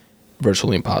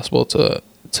virtually impossible to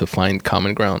find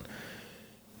common ground.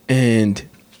 And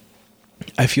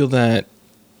I feel that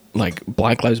like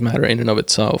Black Lives Matter in and of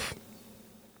itself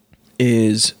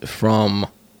is, from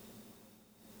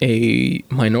a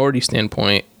minority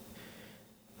standpoint,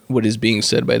 what is being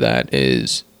said by that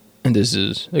is, and this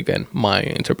is again my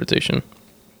interpretation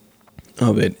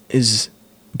of it, is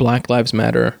Black Lives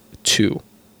Matter too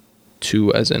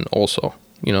as in also.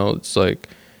 It's like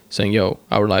saying, yo,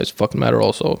 our lives fucking matter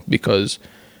also, because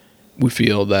we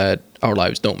feel that our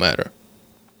lives don't matter.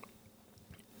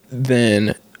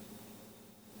 Then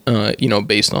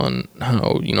based on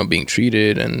how being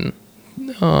treated, and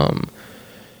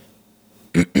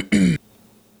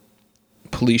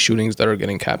police shootings that are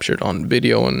getting captured on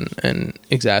video and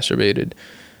exacerbated,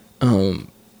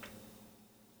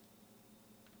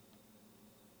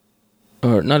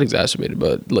 or not exacerbated,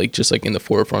 but like just like in the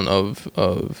forefront of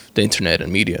the internet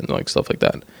and media and like stuff like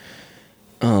that,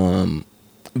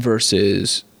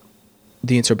 versus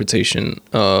the interpretation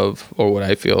of, or what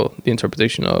I feel the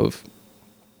interpretation of,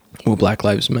 what Black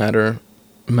Lives Matter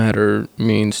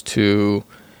means to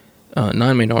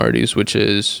non-minorities, which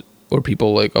is, or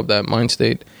people like of that mind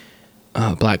state,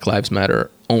 Black Lives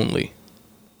Matter only.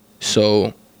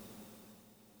 So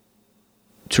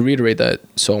to reiterate that,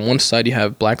 so on one side you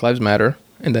have Black Lives Matter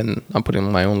and then I'm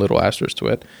putting my own little asterisk to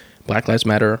it, Black Lives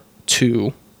Matter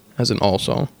 2, as in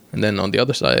also. And then on the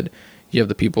other side, you have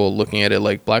the people looking at it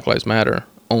like Black Lives Matter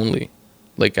only.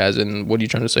 Like, as in, what are you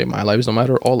trying to say? My lives don't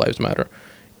matter, all lives matter.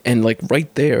 And like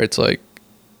right there, it's like,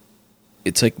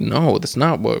 no, that's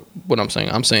not what I'm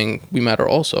saying. I'm saying we matter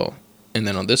also. And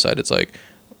then on this side, it's like,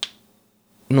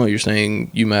 no, you're saying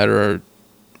you matter,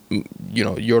 you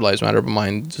know, your lives matter, but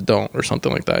mine don't, or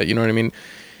something like that. You know what I mean?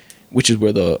 Which is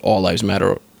where the all lives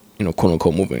matter, you know, quote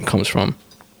unquote movement comes from.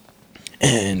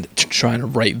 And trying to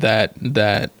right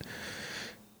that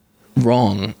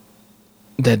wrong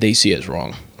that they see as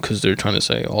wrong, because they're trying to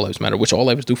say all lives matter, which all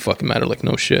lives do fucking matter, like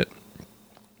no shit.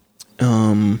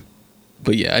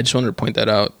 But yeah, I just wanted to point that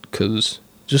out because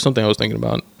just something I was thinking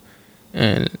about,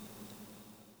 and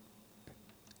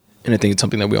I think it's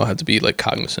something that we all have to be like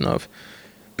cognizant of.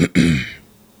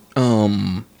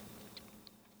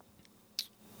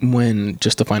 When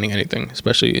just defining anything,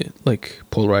 especially like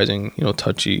polarizing, you know,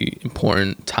 touchy,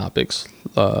 important topics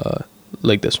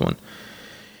like this one.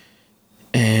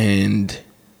 And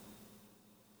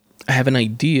I have an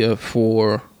idea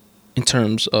for, in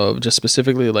terms of just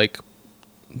specifically like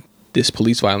this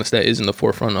police violence that is in the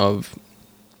forefront of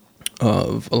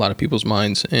a lot of people's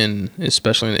minds, and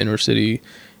especially in the inner city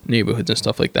neighborhoods and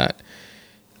stuff like that.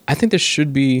 I think there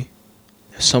should be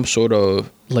some sort of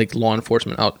like law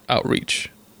enforcement outreach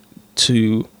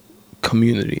to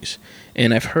communities.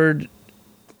 And I've heard,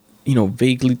 you know,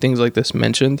 vaguely things like this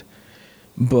mentioned,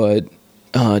 but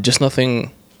just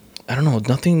nothing, I don't know,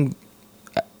 nothing,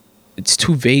 it's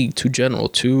too vague, too general,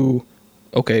 too,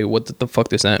 okay, what the fuck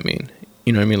does that mean?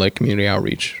 You know what I mean? Like community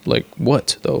outreach, like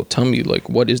what though? Tell me, like,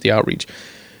 what is the outreach?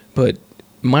 But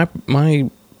my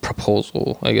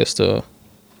proposal, I guess, to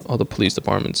all the police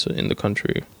departments in the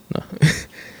country,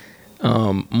 my,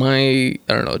 I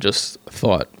don't know, just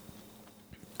thought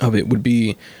of it would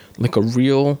be like a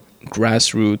real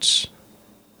grassroots,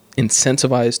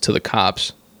 incentivized to the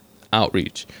cops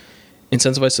outreach.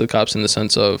 Incentivized to the cops in the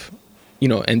sense of, you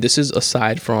know, and this is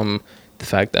aside from the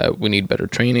fact that we need better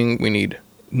training, we need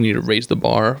to raise the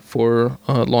bar for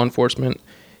law enforcement,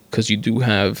 because you do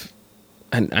have,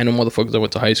 and I know motherfuckers I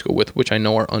went to high school with, which I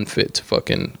know are unfit to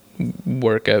fucking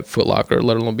work at Foot Locker,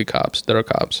 let alone be cops, that are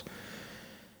cops.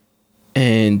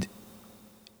 And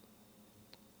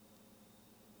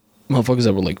motherfuckers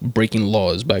that were like breaking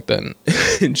laws back then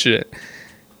and shit.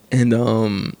 And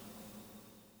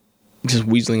just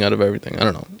weaseling out of everything. I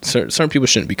don't know. Certain people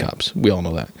shouldn't be cops. We all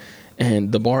know that.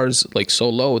 And the bar is like so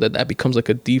low that becomes like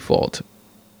a default.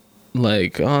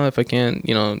 Like, oh, if I can't,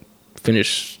 you know,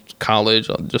 finish college,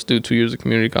 I'll just do 2 years of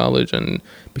community college and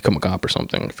become a cop or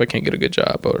something. If I can't get a good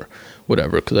job or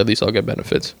whatever, because at least I'll get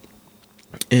benefits.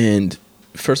 And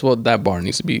first of all, that bar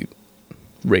needs to be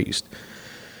raised.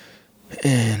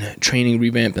 And training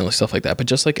revamped and stuff like that. But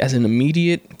just like as an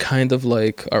immediate kind of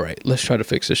like, all right, let's try to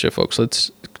fix this shit, folks.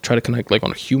 Let's try to connect like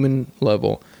on a human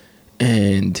level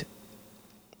and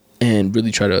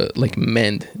really try to like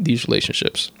mend these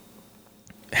relationships.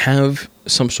 Have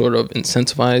some sort of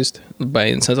incentivized,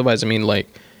 by incentivized I mean like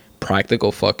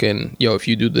practical fucking, yo, if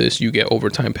you do this, you get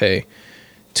overtime pay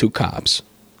to cops.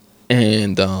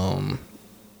 And you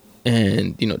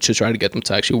know, to try to get them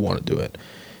to actually want to do it.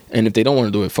 And if they don't want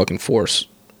to do it, fucking force,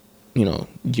 you know,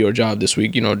 your job this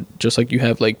week, you know, just like you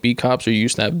have like beat cops, or you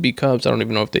used to have beat cops. I don't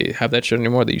even know if they have that shit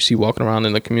anymore that you see walking around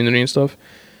in the community and stuff.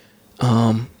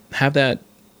 Have that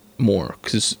more,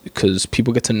 because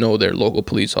people get to know their local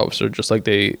police officer just like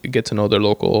they get to know their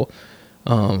local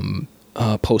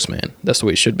postman. That's the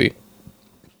way it should be.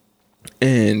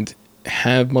 And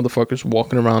have motherfuckers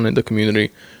walking around in the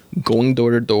community, going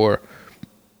door to door,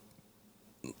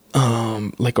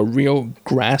 like a real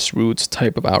grassroots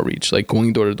type of outreach, like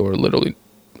going door to door, literally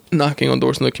knocking on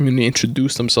doors in the community,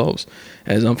 introduce themselves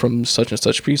as, I'm from such and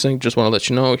such precinct, just want to let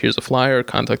you know, here's a flyer,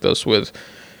 contact us with,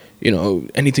 you know,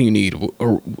 anything you need,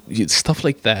 or stuff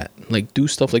like that. Like, do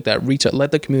stuff like that, reach out,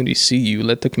 let the community see you,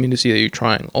 let the community see that you're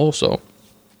trying also.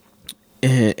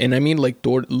 And I mean like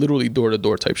literally door to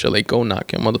door type shit, like go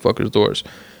knock on motherfuckers' doors.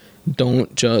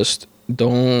 Don't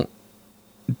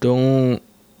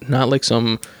not like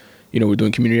some, you know, we're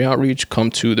doing community outreach, come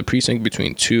to the precinct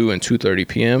between 2 and 2:30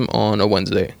 p.m. on a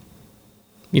Wednesday.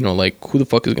 You know, like, who the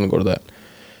fuck is going to go to that?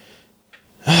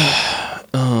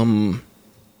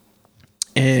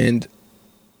 And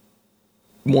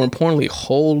more importantly,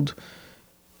 hold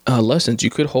lessons. You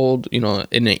could hold, you know,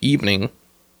 in the evening,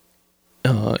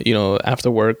 you know,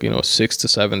 after work, you know, 6 to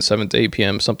 7, 7 to 8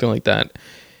 p.m., something like that,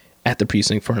 at the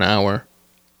precinct for an hour.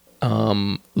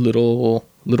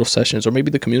 Little sessions, or maybe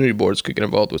the community boards could get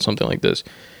involved with something like this.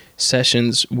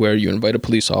 Sessions where you invite a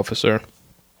police officer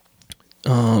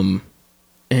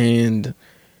and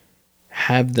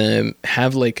have them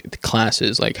have like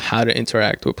classes like how to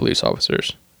interact with police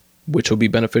officers, which will be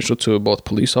beneficial to both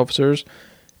police officers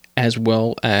as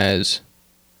well as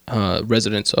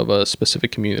residents of a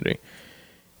specific community,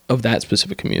 of that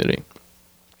specific community,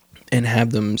 and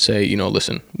have them say,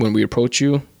 listen, when we approach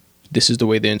you, this is the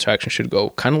way the interaction should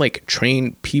go. Kind of like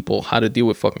train people how to deal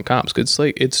with fucking cops. Cause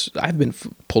I've been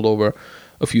pulled over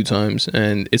a few times,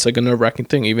 and it's like a nerve-wracking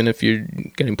thing. Even if you're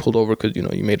getting pulled over because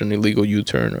you made an illegal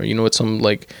U-turn, or it's some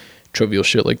like trivial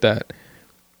shit like that,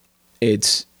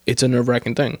 it's a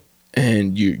nerve-wracking thing,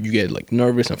 and you get like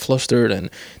nervous and flustered, and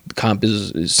the cop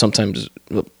is sometimes,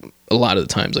 a lot of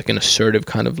the times, like an assertive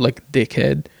kind of like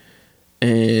dickhead,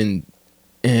 and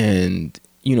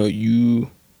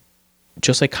you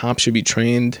just like cops should be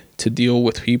trained to deal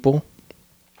with people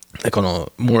like on a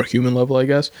more human level, I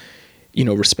guess.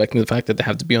 Respecting the fact that they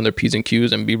have to be on their P's and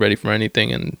Q's and be ready for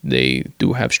anything, and they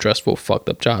do have stressful, fucked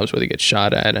up jobs where they get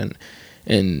shot at, and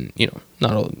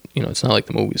not all, it's not like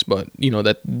the movies, but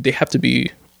that they have to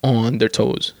be on their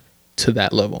toes to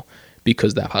that level,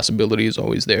 because that possibility is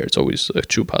always there. It's always a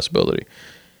true possibility.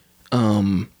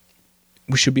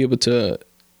 We should be able to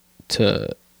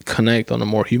connect on a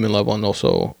more human level, and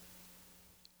also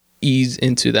ease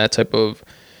into that type of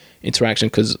interaction,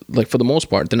 because like for the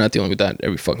most part they're not dealing with that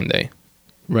every fucking day,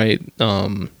 right?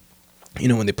 When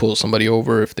they pull somebody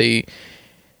over, if they,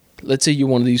 let's say you're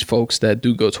one of these folks that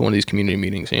do go to one of these community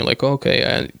meetings, and you're like, okay,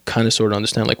 I kind of sort of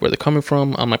understand like where they're coming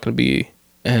from. I'm not going to be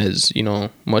as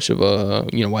much of a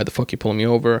why the fuck you pulling me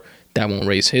over. That won't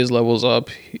raise his levels up.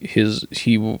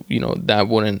 That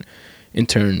wouldn't in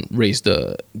turn raise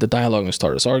the dialogue and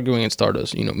start us arguing, and start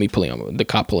us me pulling out the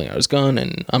cop pulling out his gun,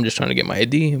 and I'm just trying to get my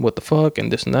ID, what the fuck,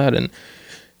 and this and that,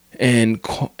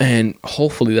 and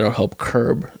hopefully that'll help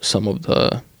curb some of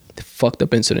the fucked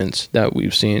up incidents that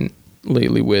we've seen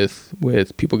lately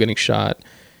with people getting shot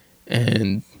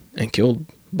and killed,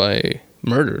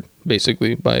 murdered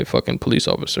basically by fucking police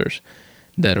officers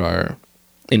that are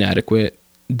inadequate,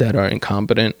 that are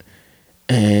incompetent,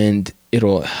 and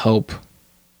it'll help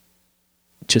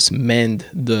just mend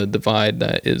the divide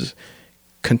that is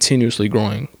continuously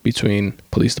growing between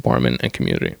police department and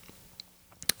community.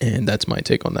 And that's my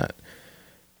take on that.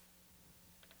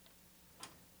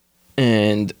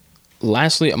 And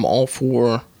lastly, I'm all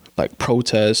for like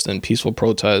protest and peaceful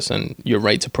protest and your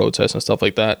right to protest and stuff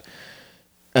like that.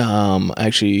 I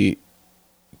actually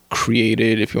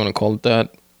created, if you want to call it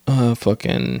that, a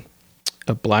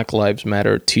Black Lives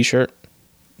Matter t-shirt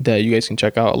that you guys can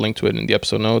check out. I'll link to it in the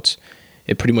episode notes.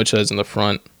 It pretty much says in the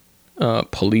front,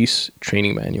 police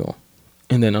training manual.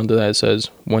 And then under that it says,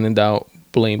 when in doubt,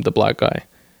 blame the black guy.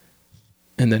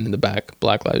 And then in the back,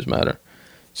 Black Lives Matter.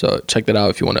 So check that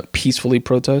out if you want to peacefully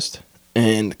protest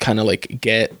and kind of like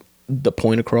get the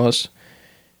point across,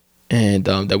 and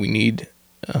that we need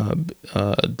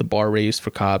the bar raised for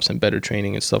cops and better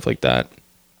training and stuff like that.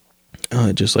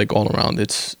 Just like all around,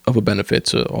 it's of a benefit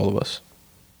to all of us.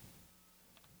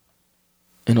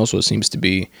 And also it seems to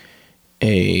be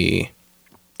it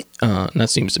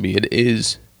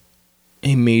is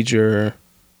a major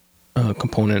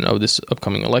component of this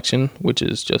upcoming election, which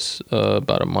is just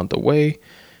about a month away,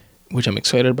 which I'm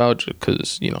excited about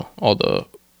because, all the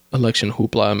election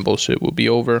hoopla and bullshit will be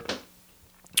over.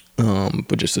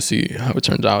 But just to see how it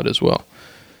turns out as well.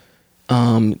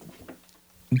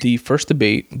 The first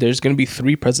debate, there's going to be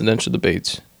 3 presidential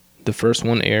debates. The first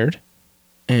one aired,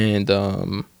 and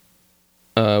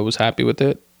I was happy with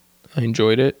it. I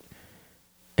enjoyed it.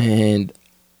 And,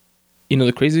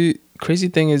 the crazy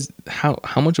thing is how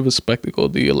much of a spectacle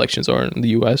the elections are in the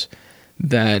U.S.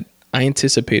 that I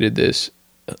anticipated this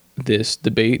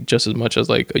debate just as much as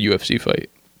like a UFC fight.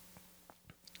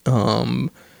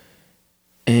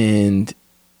 And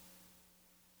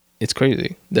it's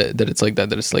crazy that it's like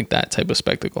that it's like that type of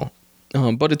spectacle.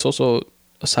 But it's also,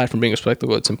 aside from being a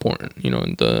spectacle, it's important,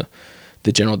 in the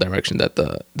general direction that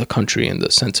the country and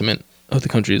the sentiment of the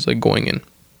country is like going in.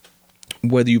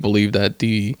 Whether you believe that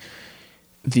the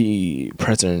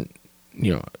president,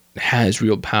 has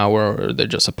real power, or they're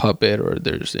just a puppet, or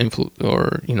there's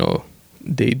or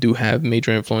they do have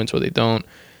major influence, or they don't.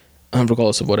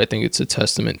 Regardless of what, I think it's a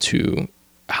testament to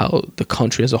how the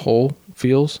country as a whole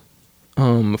feels,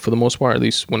 for the most part, at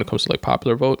least when it comes to like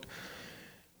popular vote.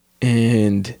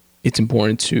 And it's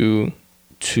important to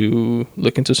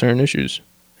look into certain issues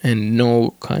and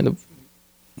know kind of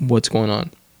what's going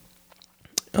on.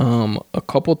 A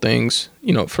couple things,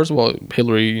 first of all,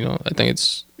 Hillary, I think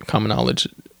it's common knowledge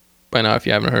by now, if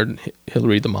you haven't heard,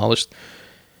 Hillary demolished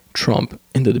Trump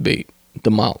in the debate.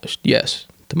 Demolished. Yes,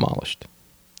 demolished.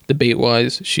 Debate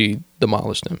wise, she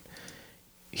demolished him.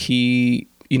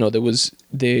 there was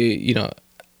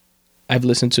I've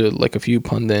listened to like a few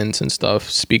pundits and stuff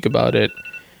speak about it,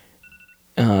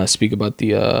 speak about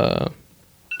the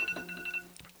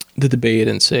debate,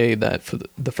 and say that for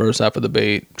the first half of the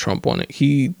debate, Trump won it.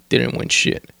 He didn't win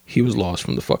shit. He was lost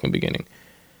from the fucking beginning.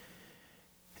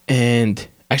 And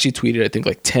actually tweeted, I think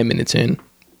like 10 minutes in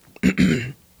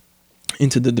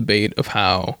into the debate of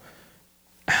how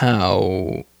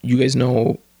you guys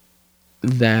know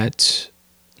that,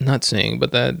 not saying,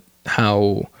 but that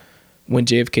how when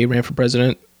JFK ran for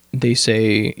president, they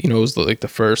say, it was like the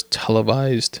first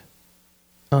televised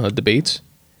debates.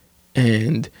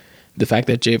 And the fact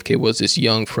that JFK was this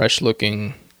young, fresh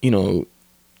looking,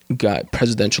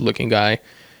 presidential looking guy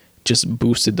just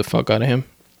boosted the fuck out of him,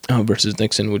 versus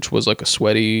Nixon, which was like a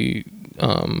sweaty,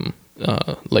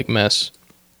 like mess.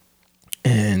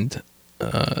 And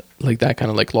like that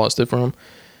kind of like lost it for him.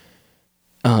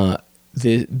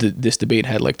 This debate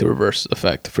had like the reverse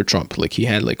effect for Trump. Like he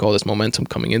had like all this momentum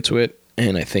coming into it,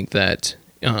 and I think that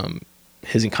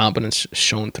his incompetence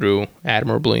shone through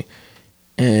admirably,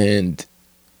 and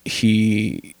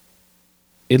he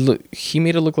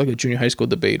made it look like a junior high school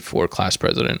debate for class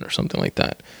president or something like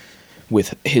that,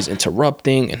 with his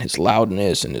interrupting and his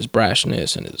loudness and his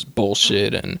brashness and his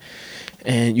bullshit,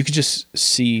 and you could just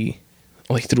see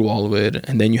like through all of it.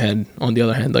 And then you had, on the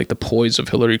other hand, like the poise of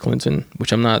Hillary Clinton,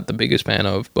 which I'm not the biggest fan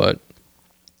of, but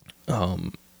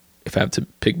if I have to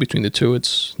pick between the two,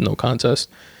 it's no contest.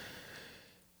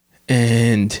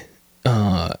 And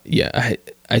I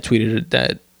tweeted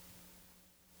that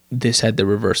this had the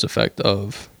reverse effect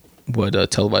of what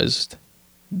televised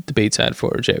debates had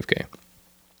for JFK.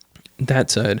 That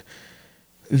said,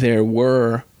 there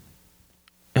were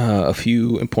a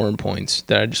few important points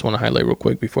that I just want to highlight real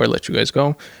quick before I let you guys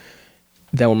go,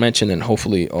 that were mentioned and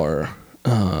hopefully are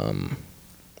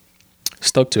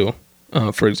stuck to.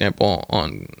 For example,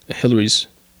 on Hillary's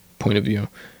point of view,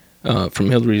 from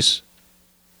Hillary's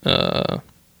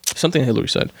something Hillary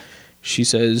said. She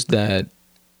says that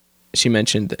she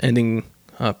mentioned ending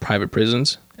private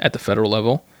prisons at the federal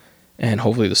level, and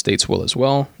hopefully the states will as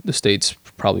well. The states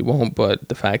probably won't, but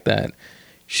the fact that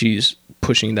she's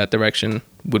pushing that direction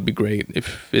would be great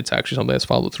if it's actually something that's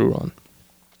followed through on.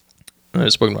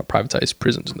 I've spoken about privatized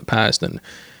prisons in the past, and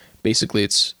basically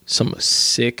it's some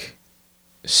sick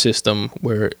system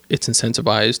where it's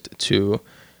incentivized to,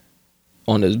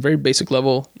 on a very basic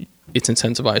level, it's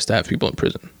incentivized to have people in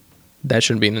prison. That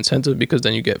shouldn't be an incentive, because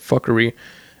then you get fuckery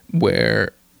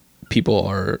where people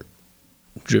are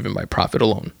driven by profit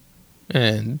alone.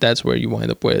 And that's where you wind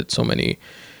up with so many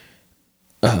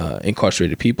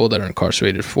incarcerated people that are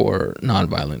incarcerated for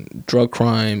nonviolent drug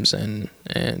crimes and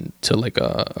to like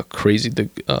a crazy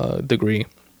degree,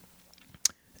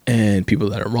 and people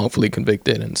that are wrongfully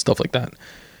convicted and stuff like that,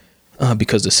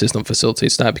 because the system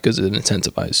facilitates that, because it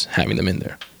incentivizes having them in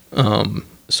there.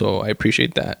 So I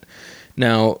appreciate that.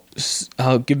 Now,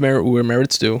 I'll give merit where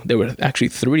merit's due. There were actually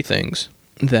three things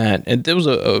that, and there was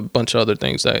a bunch of other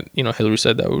things that, Hillary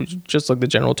said that were just like the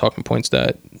general talking points,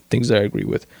 that things that I agree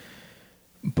with.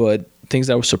 But things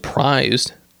that I was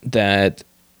surprised that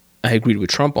I agreed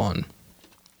with Trump on.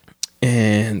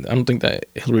 And I don't think that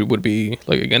Hillary would be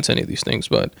like against any of these things,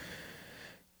 but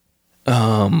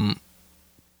a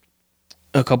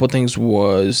couple of things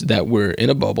was that we're in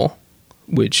a bubble,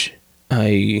 which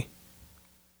I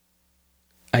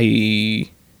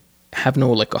have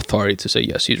no like authority to say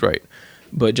yes, he's right,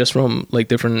 but just from like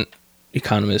different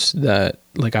economists that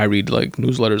like I read like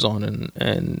newsletters on,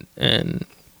 and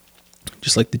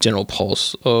just like the general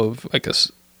pulse of, I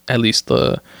guess, at least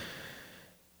the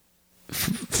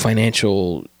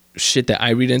financial shit that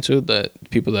I read into, that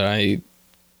people that I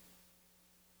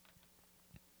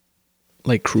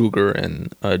like, Kruger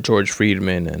and George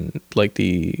Friedman, and like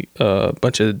the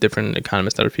bunch of different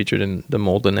economists that are featured in the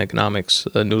Molden Economics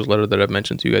newsletter that I've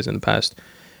mentioned to you guys in the past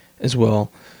as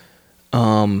well.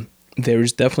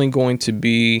 There's definitely going to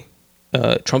be,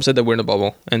 Trump said that we're in a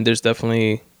bubble, and there's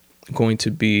definitely going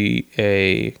to be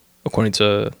according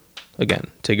to, again,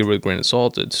 take it with a grain of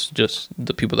salt, it's just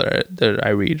the people that I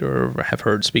read or have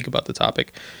heard speak about the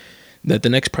topic, that the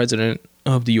next president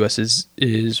of the U.S.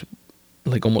 is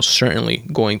like almost certainly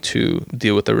going to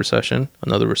deal with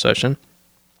another recession.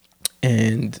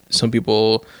 And some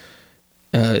people,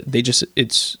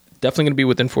 it's definitely going to be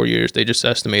within 4 years. They just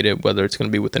estimated whether it's going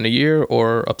to be within a year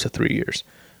or up to 3 years.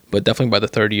 But definitely by the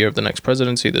third year of the next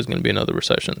presidency, there's going to be another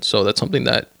recession. So that's something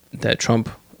that Trump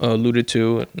he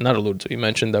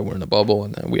mentioned that we're in a bubble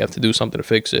and that we have to do something to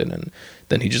fix it. And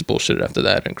then he just bullshitted after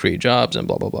that and create jobs and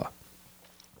blah, blah, blah.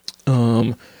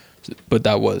 But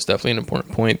that was definitely an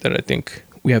important point that I think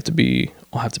we have to be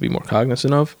more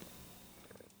cognizant of.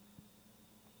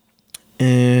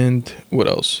 And what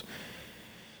else?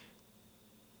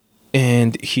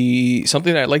 And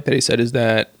something that I like that he said is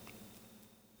that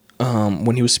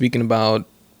when he was speaking about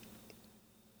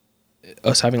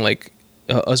us having like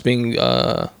us being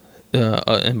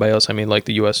and by us I mean like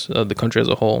the U.S. The country as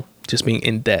a whole just being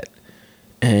in debt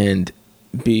and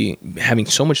having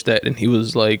so much debt, and he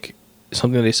was like,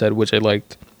 something that he said which I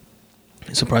liked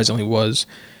surprisingly was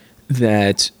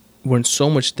that we're in so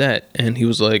much debt, and he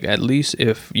was like, at least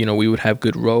if we would have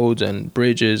good roads and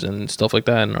bridges and stuff like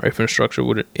that, and our infrastructure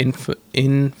wouldn't be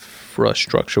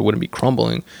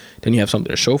crumbling, then you have something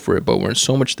to show for it. But we're in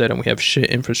so much debt and we have shit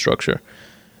infrastructure.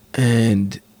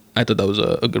 And I thought that was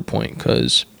a good point,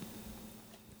 because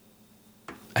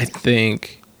I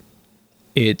think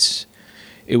it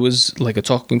was like a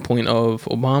talking point of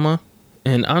Obama.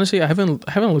 And honestly, I haven't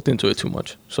looked into it too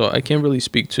much, so I can't really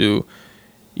speak to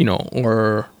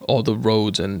or all the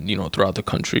roads and throughout the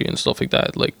country and stuff like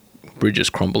that, like bridges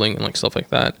crumbling and like stuff like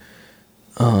that.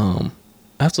 I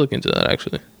have to look into that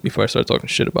actually before I start talking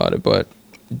shit about it. But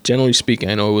generally speaking,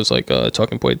 I know it was like a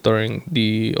talking point during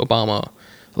the Obama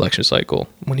election cycle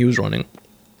when he was running,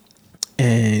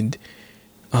 and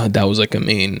that was like a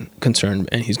main concern.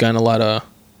 And he's gotten a lot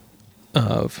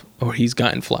or he's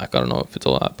gotten flack. I don't know if it's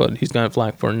a lot, but he's gotten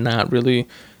flack for not really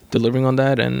delivering on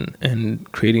that and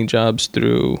creating jobs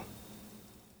through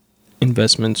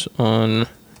investments on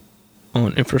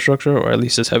infrastructure, or at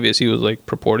least as heavy as he was like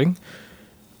purporting.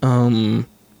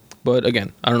 But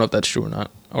again, I don't know if that's true or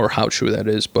not, or how true that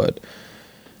is, but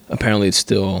apparently it's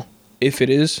still, if it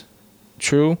is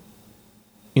true,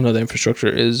 the infrastructure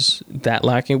is that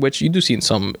lacking, which you do see in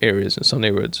some areas, in some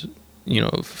neighborhoods,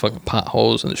 fucking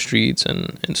potholes in the streets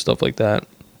and stuff like that.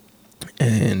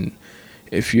 And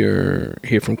if you're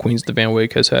here from Queens, the Van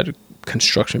Wyck has had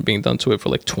construction being done to it for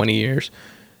like 20 years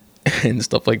and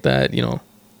stuff like that,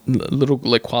 little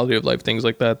like quality of life things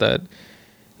like that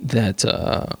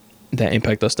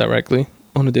impact us directly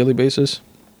on a daily basis.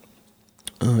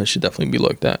 It should definitely be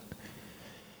looked at.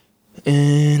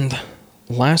 And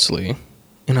lastly,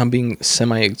 and I'm being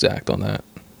semi-exact on that,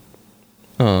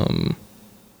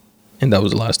 and that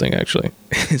was the last thing actually,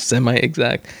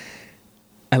 semi-exact.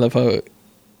 I love how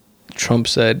Trump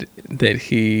said that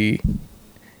he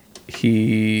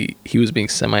was being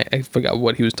I forgot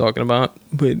what he was talking about,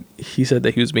 but he said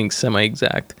that he was being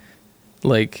semi-exact.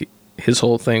 Like, his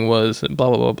whole thing was blah,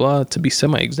 blah, blah, blah. To be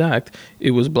semi-exact,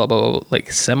 it was blah, blah, blah.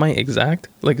 Like, semi-exact?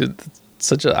 Like, it's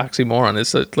such an oxymoron.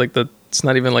 It's like it's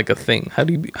not even like a thing. How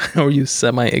are you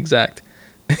semi-exact?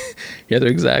 You're either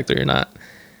exact or you're not.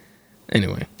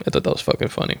 Anyway, I thought that was fucking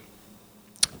funny.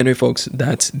 Anyway, folks,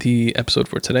 that's the episode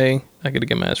for today. I gotta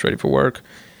get my ass ready for work,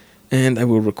 and I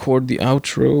will record the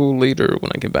outro later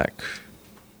when I get back.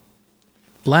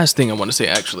 Last thing I want to say,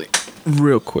 actually,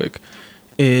 real quick,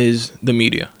 is the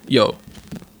media. Yo,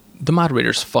 the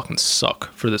moderators fucking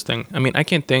suck for this thing. I mean, I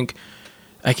can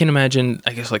imagine,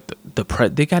 I guess, like, the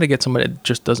they gotta get somebody that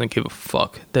just doesn't give a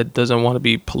fuck, that doesn't want to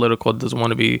be political, doesn't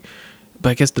want to be, but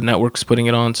I guess the network's putting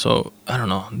it on, so, I don't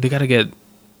know. We gotta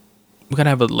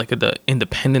have the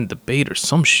independent debate or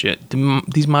some shit.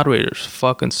 These moderators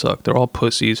fucking suck. They're all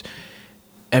pussies.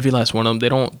 Every last one of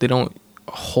them. They don't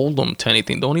hold them to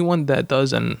anything. The only one that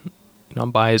does, and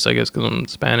I'm biased, I guess, because I'm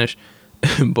Spanish,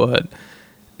 but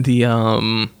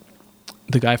the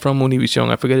guy from when he was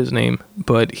young, I forget his name,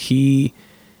 but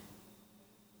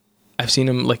I've seen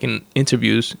him like in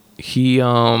interviews. He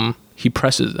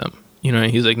presses them.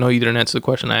 He's like, no, you didn't answer the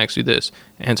question. I asked you this.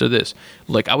 Answer this.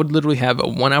 Like, I would literally have a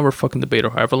 1 hour fucking debate, or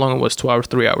however long it was, 2 hours,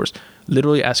 3 hours,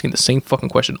 literally asking the same fucking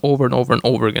question over and over and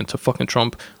over again to fucking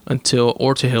Trump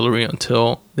or to Hillary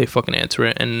until they fucking answer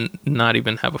it, and not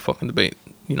even have a fucking debate.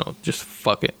 Just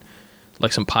fuck it.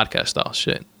 Like some podcast style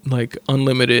shit. Like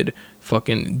unlimited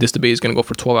fucking, this debate is going to go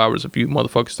for 12 hours if you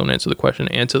motherfuckers don't answer the question.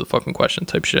 Answer the fucking question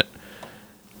type shit.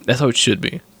 That's how it should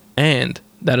be. And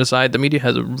that aside, the media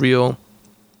has a real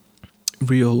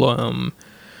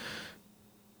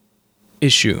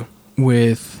issue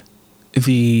with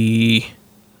the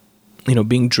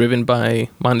being driven by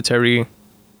monetary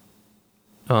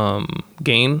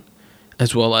gain,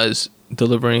 as well as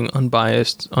delivering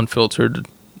unbiased, unfiltered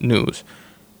news.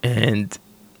 And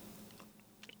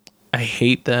I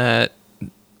hate that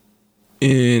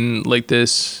in like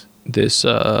this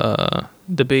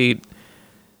debate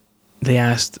they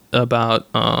asked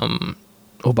about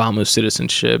Obama's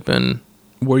citizenship and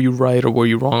were you right or were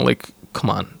you wrong? Like,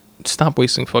 come on, stop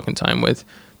wasting fucking time with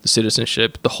the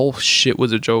citizenship. The whole shit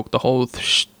was a joke. The whole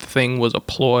thing was a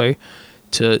ploy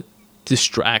to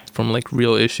distract from like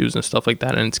real issues and stuff like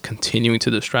that, and it's continuing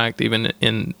to distract even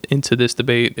into this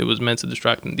debate. It was meant to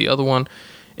distract in the other one,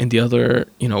 in the other,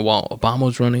 while Obama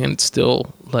was running, and it's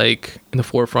still like in the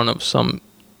forefront of some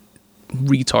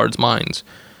retards' minds.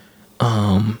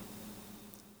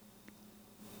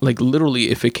 Like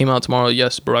literally, if it came out tomorrow,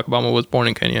 yes, Barack Obama was born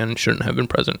in Kenya and shouldn't have been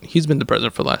president. He's been the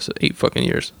president for the last 8 fucking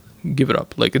years. Give it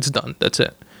up. Like, it's done. That's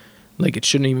it. Like, it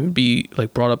shouldn't even be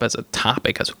like brought up as a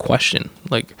topic, as a question.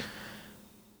 Like,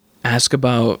 ask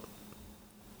about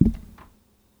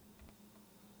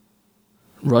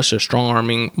Russia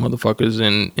strong-arming motherfuckers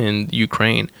in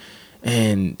Ukraine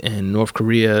and North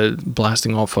Korea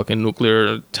blasting off fucking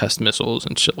nuclear test missiles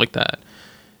and shit like that.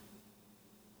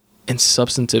 And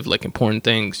substantive, like, important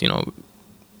things,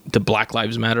 the Black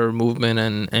Lives Matter movement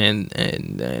and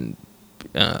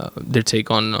their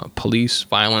take on police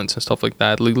violence and stuff like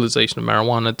that, legalization of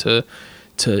marijuana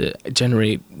to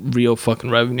generate real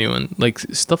fucking revenue and like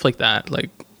stuff like that, like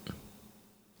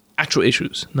actual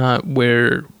issues, not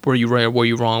where you right or where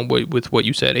you wrong with what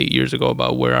you said 8 years ago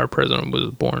about where our president was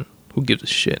born. Who gives a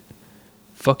shit?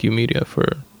 Fuck you, media, for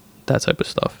that type of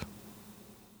stuff.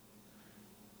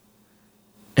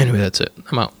 Anyway, that's it.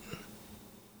 I'm out.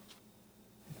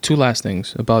 2 last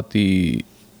things about the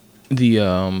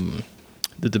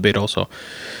debate also.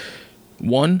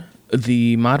 One,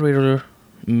 the moderator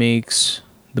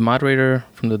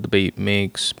from the debate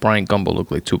makes Bryant Gumbel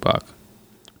look like Tupac.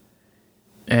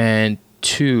 And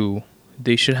 2,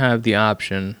 they should have the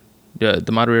option.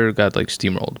 The moderator got like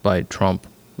steamrolled by Trump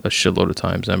a shitload of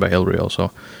times and by Hillary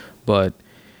also. But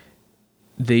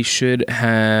they should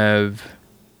have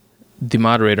the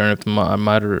moderator, and if the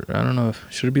moderator, I don't know if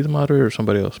should it be the moderator or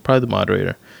somebody else, probably the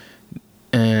moderator,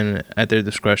 and at their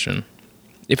discretion,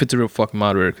 if it's a real fucking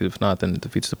moderator, because if not, then it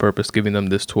defeats the purpose, giving them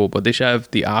this tool. But they should have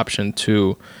the option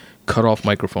to cut off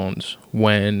microphones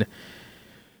when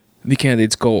the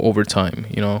candidates go over time,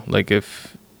 like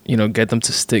if, get them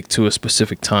to stick to a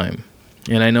specific time.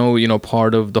 And I know,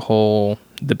 part of the whole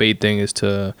debate thing is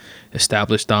to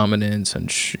establish dominance and,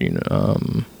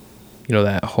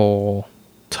 that whole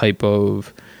type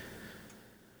of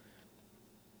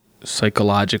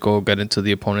psychological get into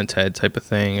the opponent's head type of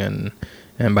thing, and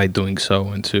by doing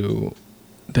so into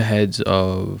the heads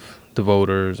of the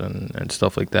voters and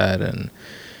stuff like that. And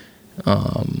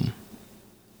I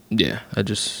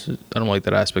don't like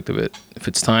that aspect of it. If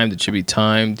it's timed, it should be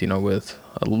timed, with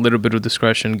a little bit of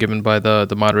discretion given by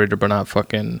the moderator, but not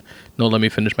fucking, no, let me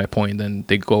finish my point. Then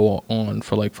they go on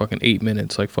for like fucking 8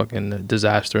 minutes, like fucking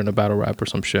disaster in a battle rap or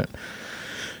some shit.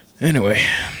 Anyway,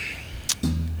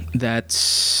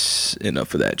 that's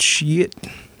enough of that shit.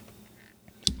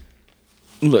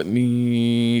 Let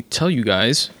me tell you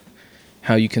guys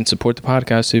how you can support the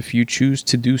podcast if you choose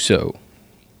to do so.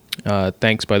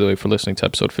 Thanks, by the way, for listening to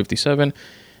episode 57,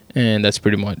 and that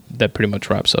pretty much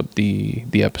wraps up the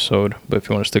episode. But if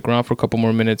you want to stick around for a couple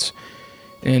more minutes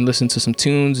and listen to some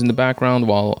tunes in the background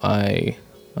while I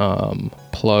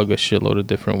plug a shitload of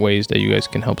different ways that you guys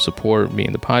can help support me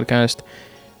in the podcast,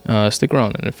 stick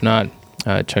around. And if not,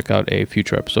 check out a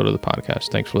future episode of the podcast.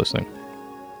 Thanks for listening.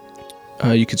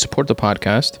 You can support the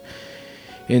podcast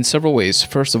in several ways.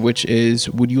 First of which is,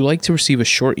 would you like to receive a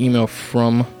short email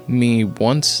from me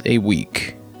once a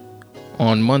week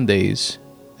on Mondays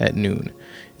at noon?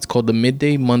 It's called the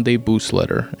Midday Monday Boost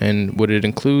Letter, and what it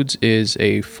includes is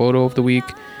a photo of the week,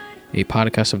 a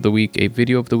podcast of the week, a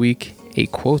video of the week, a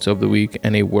quote of the week,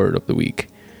 and a word of the week.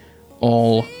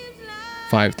 All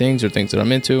 5 things are things that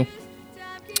I'm into,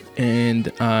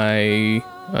 and I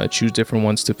choose different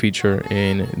ones to feature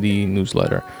in the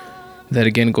newsletter. That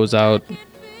again goes out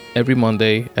every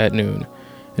Monday at noon.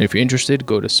 And if you're interested,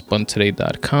 go to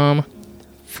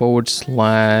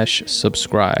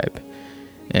spuntoday.com/subscribe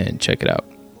and check it out.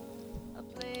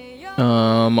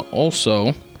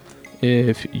 Also,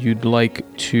 if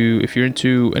you're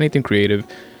into anything creative,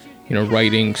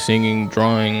 writing, singing,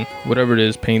 drawing, whatever it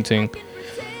is, painting,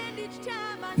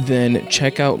 then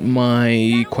check out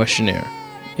my questionnaire.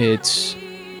 It's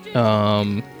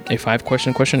a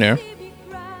 5-question questionnaire.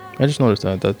 I just noticed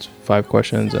that's 5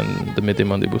 questions, and the Midday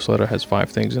Monday Boost Letter has 5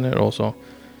 things in it also.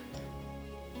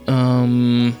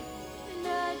 And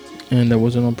that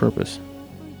wasn't on purpose.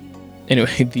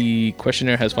 Anyway, the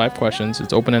questionnaire has 5 questions.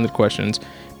 It's open-ended questions,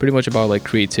 pretty much about like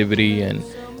creativity and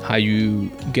how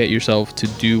you get yourself to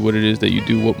do what it is that you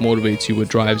do, what motivates you, what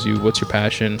drives you, what's your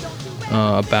passion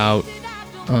about,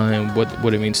 and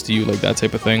what it means to you, like that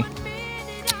type of thing.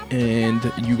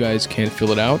 And you guys can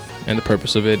fill it out, and the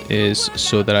purpose of it is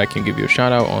so that I can give you a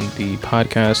shout out on the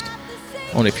podcast,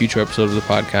 on a future episode of the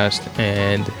podcast,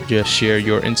 and just share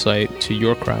your insight to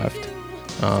your craft,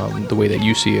 the way that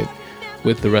you see it,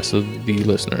 with the rest of the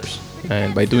listeners.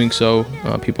 And by doing so,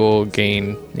 people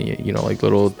gain, like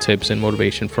little tips and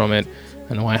motivation from it.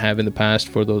 I know I have in the past,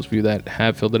 for those of you that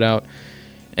have filled it out.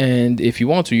 And if you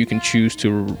want to, you can choose to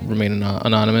remain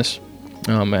anonymous.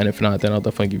 And if not, then I'll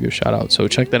definitely give you a shout out. So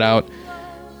check that out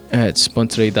at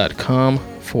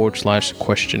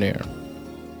spuntoday.com/questionnaire.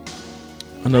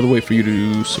 Another way for you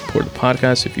to support the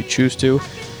podcast, if you choose to,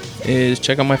 is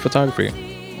check out my photography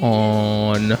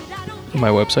on my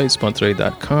website,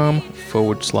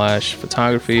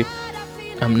 spuntoday.com/photography.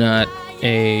 I'm not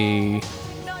a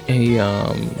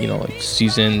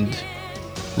seasoned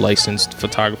licensed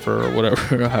photographer or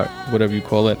whatever you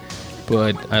call it,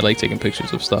 but I like taking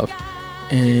pictures of stuff,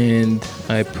 and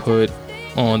I put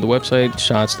on the website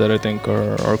shots that I think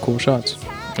are cool shots.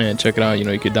 And check it out.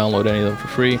 You could download any of them for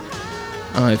free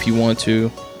if you want to,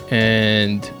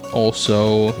 and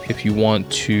also if you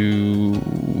want to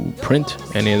print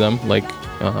any of them, like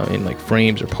in like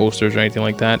frames or posters or anything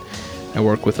like that, I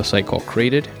work with a site called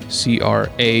Crated,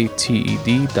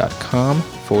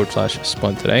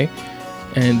 crated.com/spuntoday,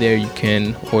 and there you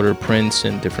can order prints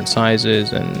in different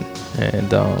sizes and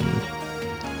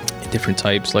different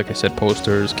types, like I said,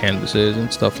 posters, canvases,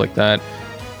 and stuff like that,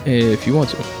 if you want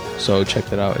to. So check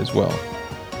that out as well.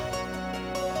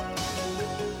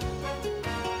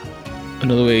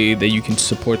 Another way that you can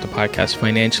support the podcast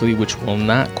financially, which will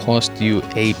not cost you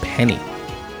a penny,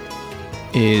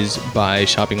 is by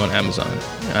shopping on Amazon.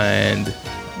 And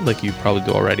like you probably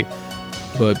do already,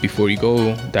 but before you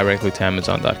go directly to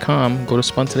Amazon.com, go to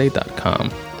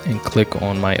spuntoday.com and click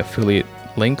on my affiliate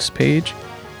links page,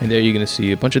 and there you're going to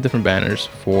see a bunch of different banners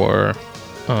for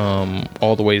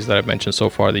all the ways that I've mentioned so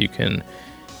far that you can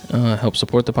help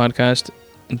support the podcast.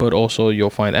 But also you'll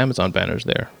find Amazon banners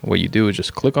there. What you do is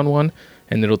just click on one,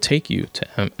 and it'll take you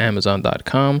to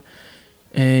Amazon.com,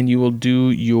 and you will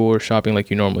do your shopping like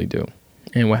you normally do.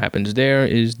 And what happens there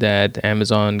is that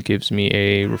Amazon gives me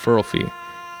a referral fee,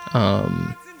 a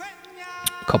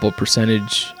couple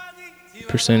percentage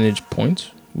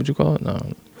points, would you call it?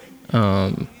 No,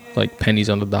 like pennies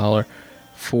on the dollar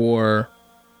for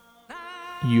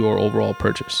your overall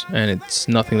purchase. And it's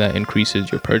nothing that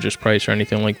increases your purchase price or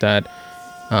anything like that.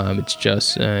 It's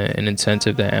just an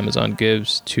incentive that Amazon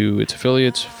gives to its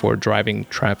affiliates for driving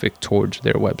traffic towards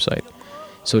their website.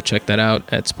 So check that out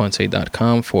at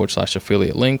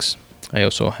spuntoday.com/affiliate links. I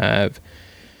also have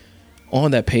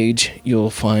on that page, you'll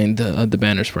find the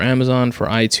banners for Amazon, for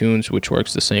iTunes, which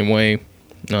works the same way.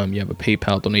 You have a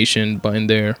PayPal donation button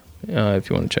there. If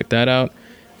you want to check that out,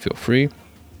 feel free.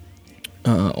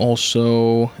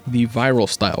 Also, the Viral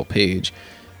Style page.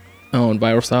 On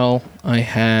Viral Style,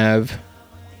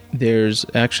 there's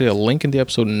actually a link in the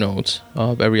episode notes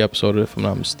of every episode, if I'm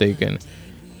not mistaken.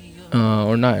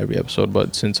 Or not every episode,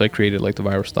 but since I created like the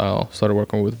Viral Style, started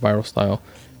working with Viral Style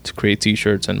to create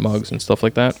t-shirts and mugs and stuff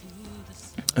like that.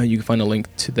 You can find a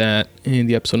link to that in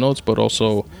the episode notes, but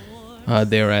also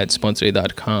there at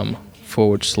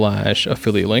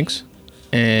spuntoday.com/affiliate links.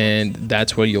 And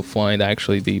that's where you'll find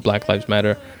actually the Black Lives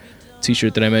Matter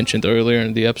t-shirt that I mentioned earlier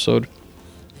in the episode.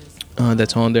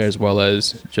 That's on there, as well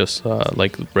as just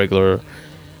like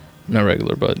not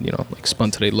regular, but like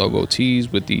Spun Today logo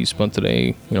tees with the Spun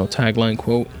Today tagline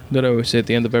quote that I always say at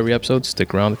the end of every episode.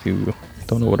 Stick around if you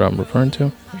don't know what I'm referring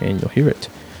to, and you'll hear it.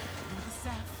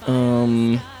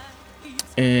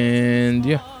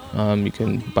 You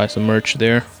can buy some merch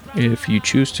there if you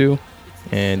choose to,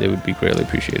 and it would be greatly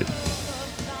appreciated.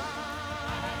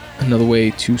 Another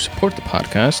way to support the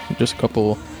podcast, just a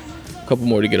couple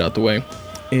more to get out the way,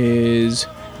 is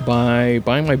by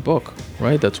buying my book.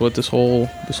 Right, that's what this whole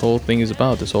thing is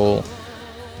about. This whole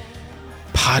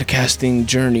podcasting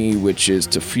journey, which is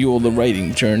to fuel the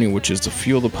writing journey, which is to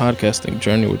fuel the podcasting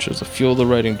journey, which is to fuel the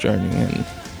writing journey, and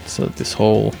so this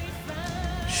whole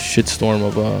shitstorm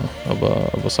of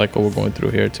a cycle we're going through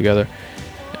here together.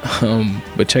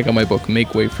 But check out my book,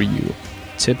 Make Way for You: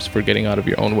 Tips for Getting Out of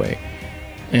Your Own Way.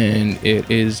 And it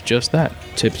is just that,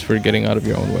 tips for getting out of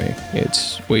your own way.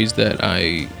 It's ways that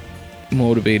I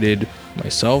motivated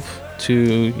myself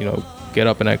to get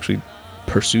up and actually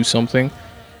pursue something.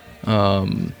 I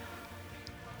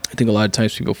think a lot of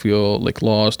times people feel like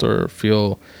lost, or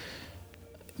feel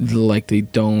like they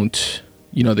don't,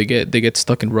 they get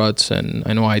stuck in ruts, and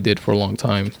I know I did for a long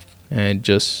time, and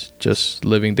just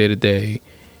living day to day,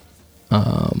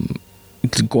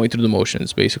 going through the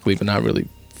motions basically, but not really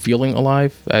feeling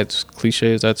alive, as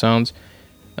cliche as that sounds.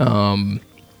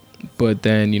 But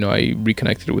then, I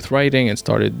reconnected with writing and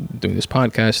started doing this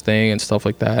podcast thing and stuff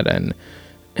like that. And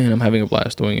I'm having a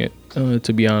blast doing it,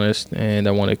 to be honest. And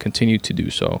I want to continue to do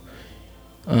so.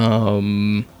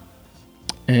 And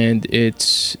and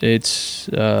it's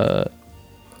a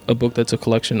book that's a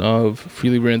collection of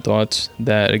freely written thoughts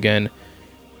that again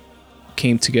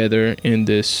came together in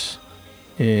this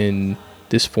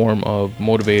form of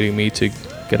motivating me to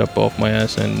get up off my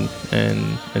ass and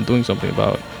doing something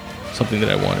about something that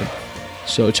I wanted.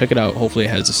 So check it out. Hopefully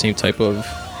it has the same type of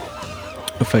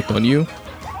effect on you,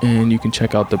 and you can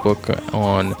check out the book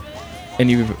on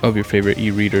any of your favorite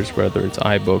e-readers, whether it's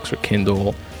iBooks or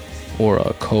Kindle or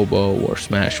Kobo or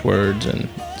Smashwords, and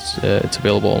it's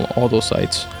available on all those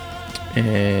sites.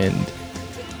 And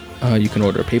you can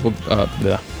order a paperback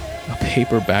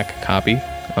copy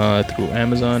through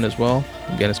Amazon as well.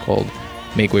 Again, it's called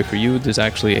Make Way For You. There's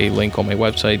actually a link on my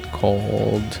website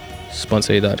called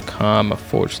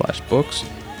spuntoday.com/books,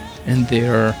 and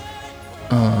there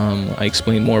I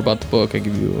explain more about the book. I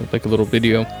give you like a little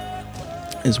video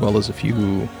as well as a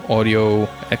few audio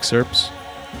excerpts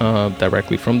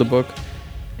directly from the book,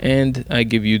 and I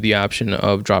give you the option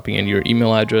of dropping in your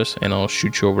email address, and I'll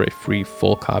shoot you over a free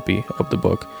full copy of the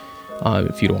book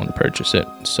if you don't want to purchase it.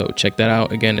 So check that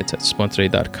out. Again, it's at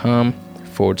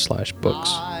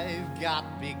spuntoday.com/books.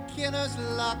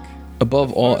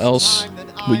 Above all else,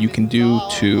 what you can do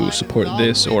to support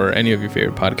this or any of your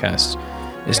favorite podcasts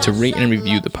is to rate and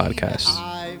review the podcast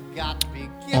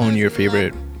on your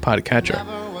favorite podcatcher,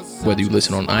 whether you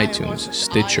listen on iTunes,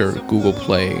 Stitcher, Google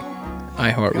Play,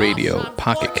 iHeartRadio,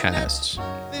 Pocket Casts,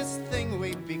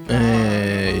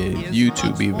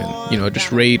 YouTube even.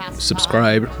 Just rate,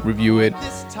 subscribe, review it.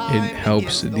 It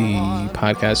helps the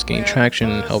podcast gain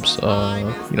traction. It helps,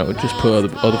 just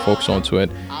put other folks onto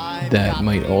it that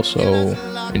might also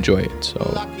enjoy it. So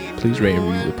please rate and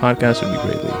review the podcast. It would be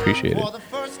greatly appreciated.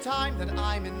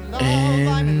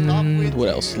 And what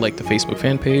else? Like the Facebook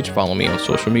fan page. Follow me on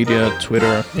social media,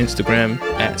 Twitter, Instagram,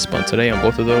 @SpunToday on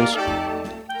both of those.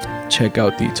 Check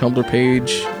out the Tumblr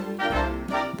page,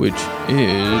 which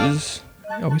is...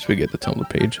 I always forget the Tumblr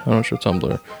page. I don't show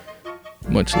Tumblr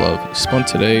much love.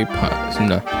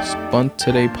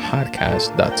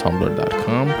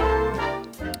 SpunTodayPodcast.tumblr.com.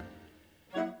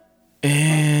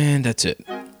 And that's it.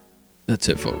 That's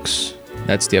it, folks.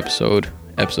 That's the episode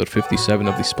 57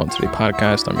 of the Spun Today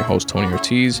podcast. I'm your host, Tony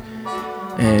Ortiz.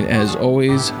 And as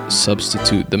always,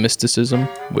 substitute the mysticism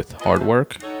with hard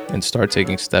work and start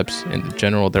taking steps in the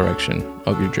general direction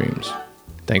of your dreams.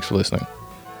 Thanks for listening.